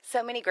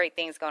 So many great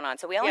things going on.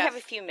 So we only have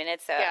a few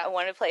minutes, so I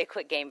want to play a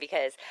quick game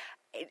because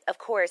of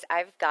course,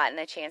 I've gotten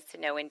a chance to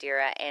know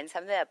Indira, and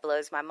something that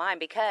blows my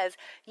mind because,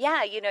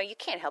 yeah, you know, you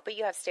can't help it.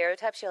 You have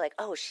stereotypes. You're like,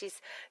 oh, she's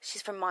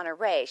from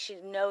Monterey. She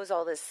knows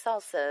all this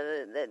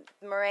salsa, the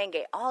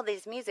merengue, all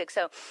these music.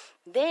 So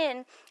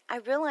then I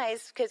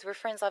realized, because we're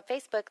friends on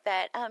Facebook,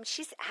 that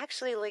she's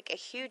actually like a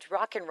huge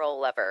rock and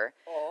roll lover.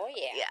 Oh,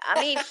 yeah.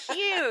 I mean,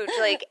 huge,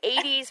 like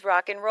 80s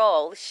rock and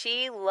roll.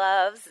 She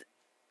loves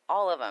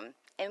all of them,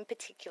 in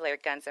particular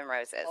Guns N'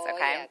 Roses,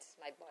 okay? Yeah, it's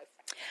my boyfriend.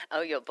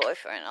 Oh, your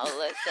boyfriend. Oh,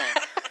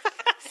 listen.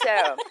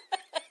 So,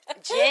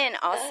 Jen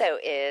also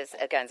is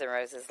a Guns N'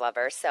 Roses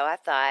lover, so I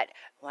thought,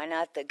 why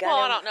not the Guns? Well,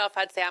 I don't know if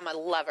I'd say I'm a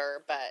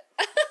lover,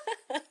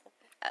 but...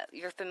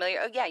 you're familiar?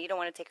 Oh, yeah, you don't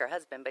want to take her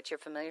husband, but you're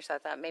familiar, so I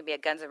thought maybe a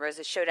Guns N'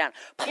 Roses showdown.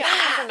 Yeah,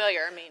 I'm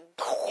familiar. I mean,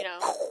 you know,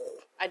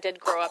 I did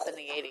grow up in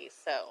the 80s,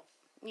 so...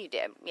 You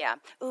did, yeah.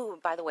 Ooh,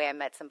 by the way, I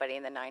met somebody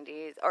in the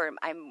 90s, or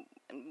I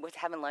was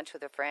having lunch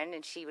with a friend,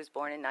 and she was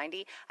born in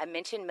 90. I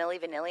mentioned Milli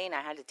Vanilli, and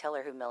I had to tell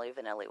her who Milli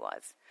Vanilli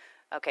was.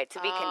 Okay,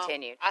 to be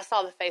continued. I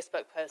saw the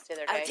Facebook post the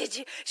other day. Oh, did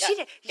you? She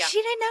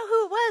didn't know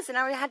who it was, and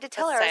I had to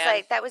tell her. I was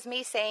like, that was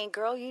me saying,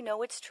 girl, you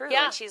know it's true.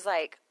 Yeah. And she's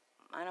like,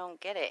 I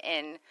don't get it.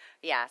 And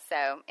yeah,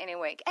 so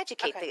anyway,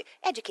 educate the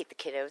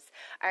kiddos.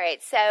 All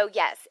right, so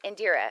yes,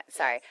 Indira,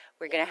 sorry,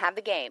 we're going to have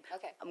the game.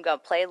 Okay. I'm going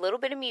to play a little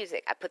bit of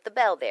music. I put the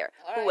bell there.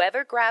 All right.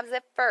 Whoever grabs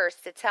it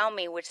first to tell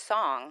me which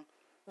song.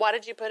 Why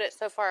did you put it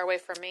so far away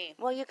from me?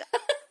 Well,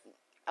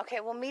 okay,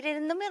 we'll meet it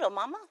in the middle,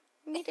 Mama.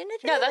 Meet it in the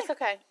middle. No, that's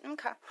okay.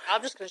 Okay.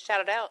 I'm just going to shout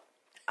it out.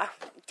 Oh,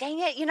 dang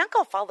it, you're not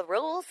going to follow the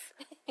rules.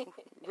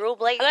 Rule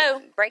break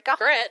off.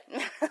 Grit.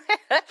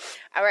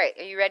 All right,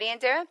 are you ready,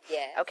 Indira?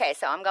 Yeah. Okay,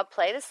 so I'm going to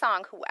play the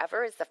song,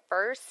 whoever is the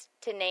first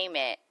to name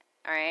it,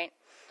 all right?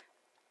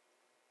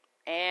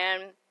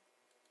 And...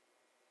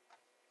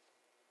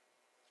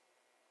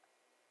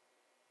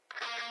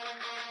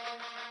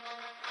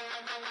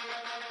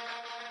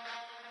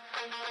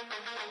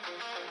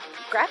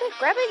 Grab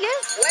it,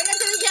 yes. Welcome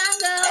to the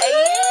jungle.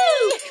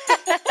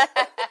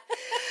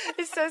 Hey.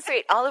 It's so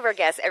sweet. All of our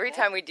guests, every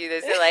time we do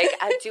this, they're like,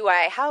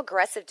 how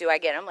aggressive do I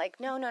get? I'm like,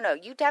 no.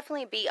 You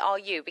definitely be all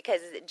you, because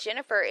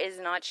Jennifer is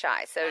not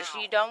shy. So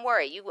you don't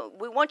worry.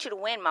 We want you to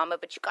win, Mama,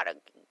 but you got to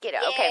get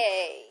it. Okay.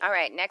 Yay. All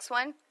right, next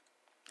one.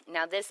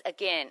 Now this,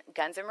 again,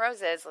 Guns N'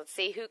 Roses. Let's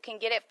see who can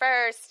get it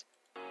first.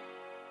 You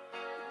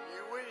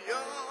were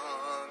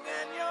young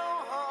and your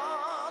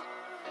heart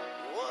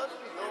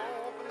wasn't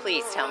open.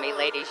 Please tell me,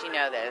 ladies, you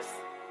know this.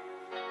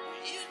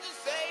 You used to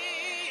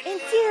say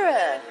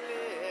Indira.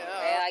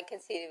 Yeah, I can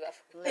see it.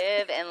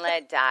 Live and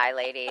let die,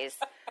 ladies.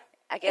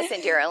 I guess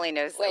Indira only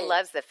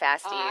loves the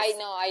fasties. I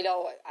know, I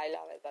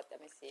love it, but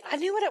let me see. I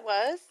knew what it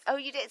was. Oh,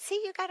 you did? See,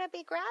 you got to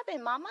be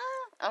grabbing, Mama.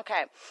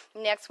 Okay,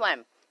 next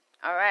one.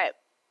 All right.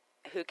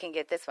 Who can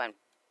get this one?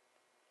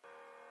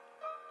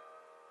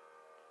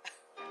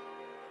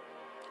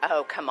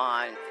 Oh, come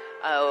on.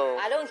 Oh.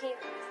 I don't hear.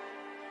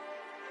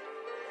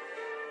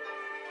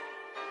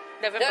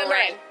 November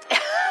Rain.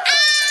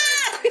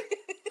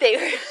 They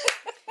were...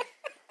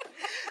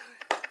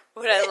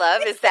 What I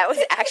love is that was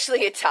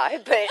actually a tie,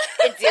 but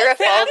Indira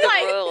followed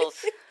the rules.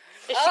 Is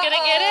she going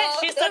to get it?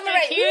 She's such a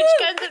huge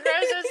Guns N'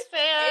 Roses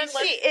fan.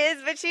 She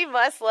is, but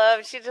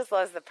she just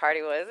loves the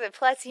party was. And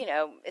plus,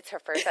 it's her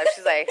first time.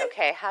 She's like,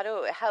 okay, I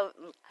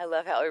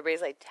love how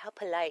everybody's like, how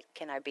polite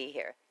can I be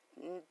here?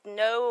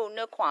 No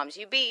qualms.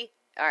 You be.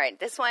 All right,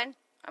 this one,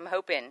 I'm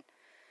hoping.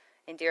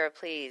 Indira,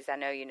 please, I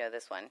know you know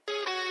this one.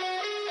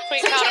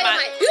 Sweet Child of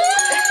Mine.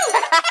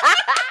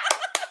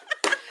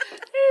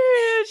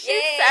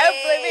 She's so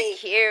blooming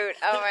cute.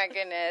 Oh, my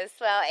goodness.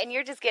 Well, and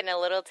you're just getting a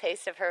little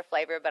taste of her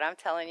flavor, but I'm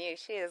telling you,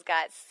 she has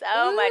got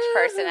so much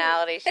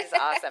personality. She's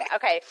awesome.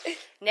 Okay,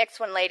 next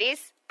one,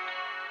 ladies.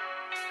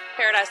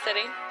 Paradise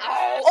City.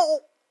 Oh,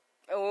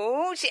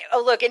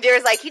 look,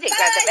 Indira's like, he didn't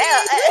grab the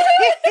bell.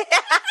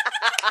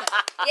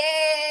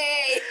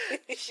 Yay!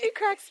 She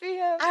cracks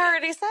me up. I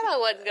already said I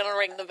wasn't going to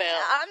ring the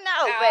bell. I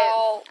know,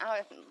 but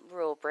I'm a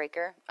rule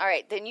breaker. All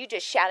right, then you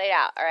just shout it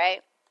out, all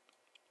right?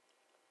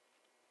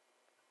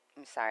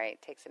 I'm sorry,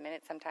 it takes a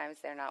minute. Sometimes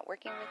they're not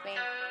working with me.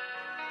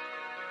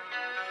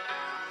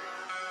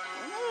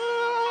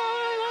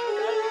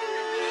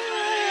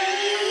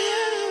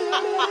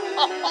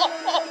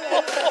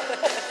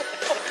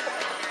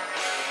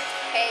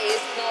 Hey,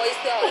 it's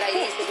not like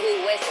this is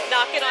good whistle.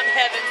 Knocking on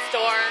Heaven's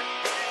door.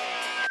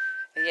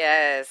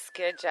 Yes,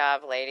 good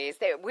job, ladies.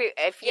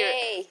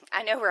 Yay.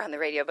 I know we're on the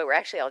radio, but we're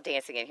actually all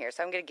dancing in here,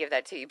 so I'm going to give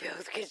that to you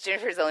both because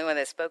Jennifer's the only one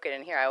that's spoken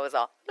in here. I was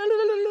all...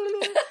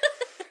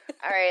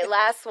 All right,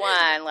 last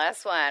one.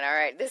 All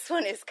right, this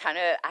one is kind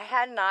of, I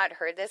had not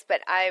heard this, but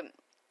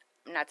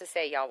not to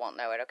say y'all won't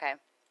know it, okay?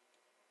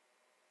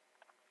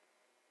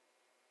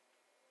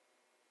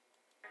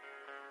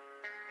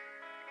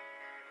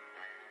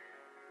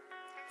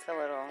 It's a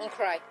little... Don't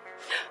cry.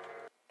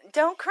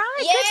 Don't cry.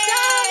 Yay! Good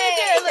job,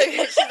 Indira.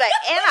 Look, she's like,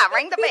 Anna,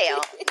 ring the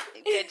bell.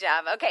 Good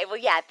job. Okay, well,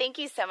 yeah, thank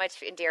you so much,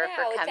 Indira,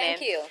 for coming.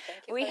 Thank you.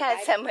 We had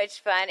so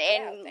much fun.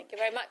 And thank you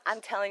very much. I'm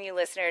telling you,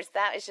 listeners,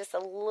 that is just a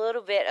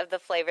little bit of the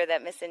flavor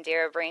that Miss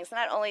Indira brings,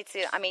 not only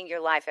to,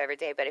 your life every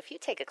day, but if you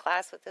take a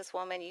class with this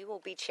woman, you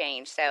will be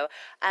changed. So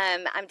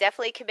I'm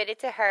definitely committed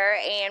to her.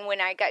 And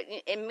when I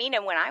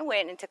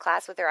went into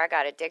class with her, I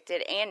got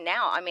addicted. And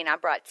now, I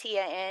brought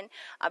Tia in,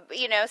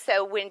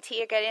 so when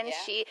Tia got in,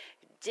 she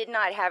did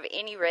not have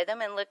any rhythm,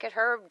 and look at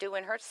her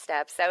doing her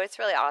steps. So it's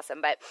really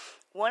awesome. But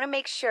want to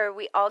make sure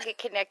we all get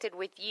connected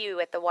with you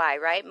at the Y,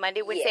 right?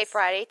 Monday, Wednesday,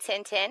 Friday,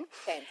 10:10.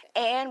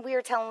 And we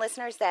are telling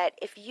listeners that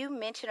if you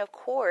mention, of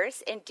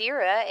course,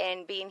 Indira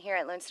and being here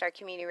at Lone Star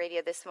Community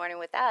Radio this morning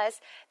with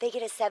us, they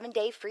get a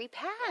 7-day free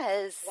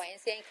pass.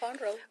 YMCA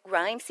Conroe.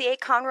 YMCA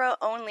Conroe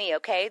only,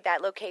 okay,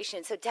 that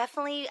location. So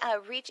definitely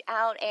reach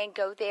out and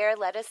go there.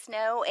 Let us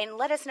know. And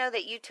let us know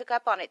that you took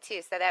up on it,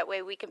 too. So that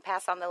way we can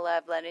pass on the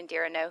love. Let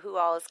Indira know who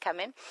all is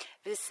coming.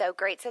 It is so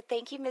great. So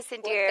thank you, Miss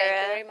Indira. Well,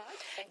 thank you very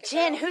much.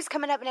 Jen, who's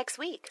coming up next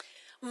week?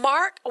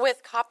 Mark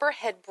with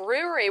Copperhead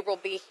Brewery will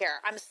be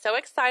here. I'm so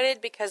excited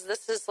because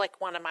this is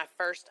like one of my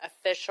first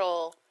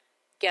official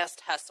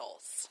guest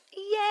hustles.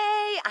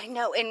 Yay! I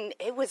know, and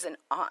it was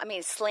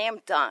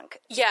slam dunk.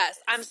 Yes,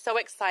 I'm so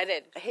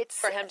excited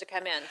for him to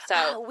come in.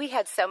 So we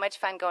had so much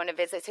fun going to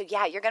visit. So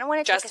yeah, you're going to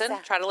want to check us out.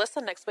 Justin, try to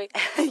listen next week.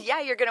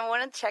 Yeah, you're going to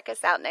want to check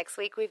us out next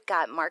week. We've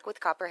got Mark with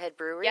Copperhead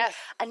Brewery. Yes.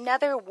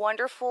 Another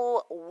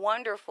wonderful,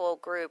 wonderful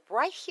group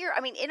right here.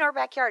 In our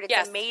backyard.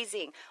 It's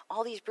amazing.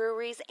 All these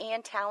breweries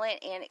and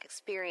talent and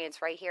experience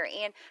right here.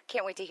 And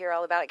can't wait to hear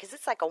all about it because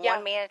it's like a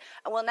one-man,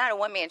 well, not a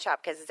one-man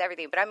shop because it's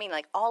everything, but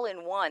like all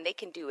in one. They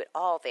can do it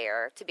all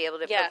there to be able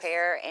to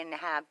prepare and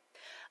have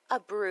a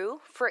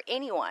brew for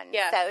anyone.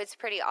 Yes. So it's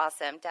pretty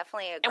awesome.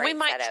 Definitely a great And we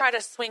might setup. try to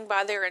swing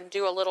by there and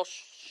do a little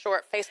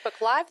short Facebook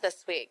Live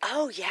this week.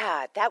 Oh,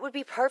 yeah. That would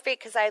be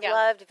perfect because I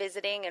loved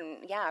visiting and,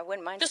 I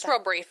wouldn't mind. Just real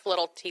brief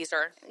little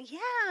teaser.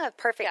 Yeah,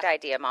 perfect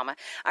idea, Mama.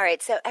 All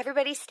right, so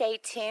everybody stay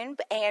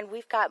tuned, and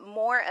we've got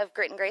more of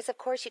Grit and Grace. Of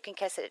course, you can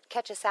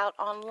catch us out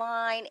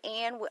online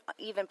and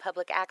even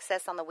public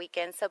access on the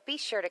weekend, so be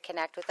sure to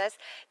connect with us.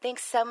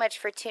 Thanks so much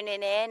for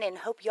tuning in, and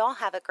hope y'all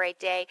have a great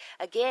day.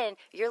 Again,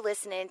 you're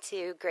listening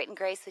to Grit Grit and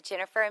Grace with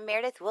Jennifer and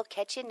Meredith. We'll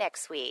catch you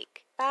next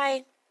week.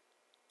 Bye.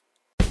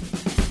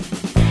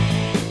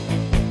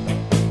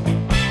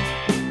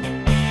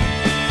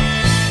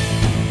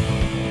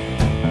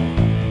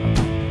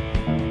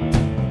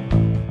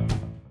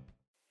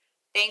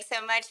 Thanks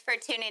so much for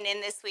tuning in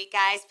this week,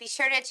 guys. Be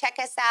sure to check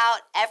us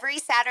out every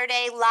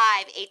Saturday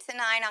live, 8 to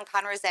 9 on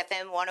Conroe's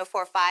FM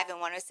 104.5 and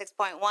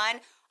 106.1.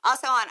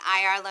 Also on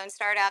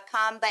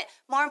irlonestar.com. But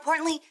more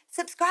importantly,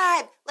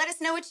 subscribe. Let us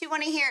know what you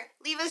want to hear.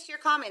 Leave us your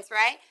comments,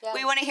 right? Yeah.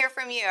 We want to hear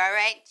from you, all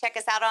right? Check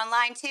us out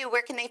online, too.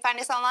 Where can they find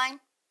us online?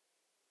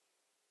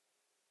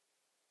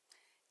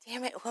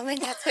 Damn it, woman,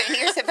 that's what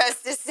you're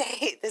supposed to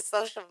say, the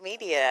social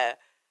media.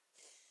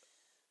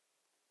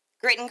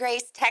 Grit and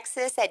Grace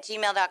Texas at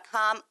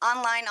gmail.com.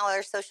 Online, all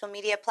our social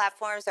media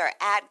platforms are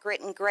at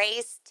Grit and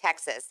Grace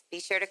Texas. Be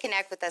sure to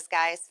connect with us,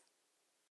 guys.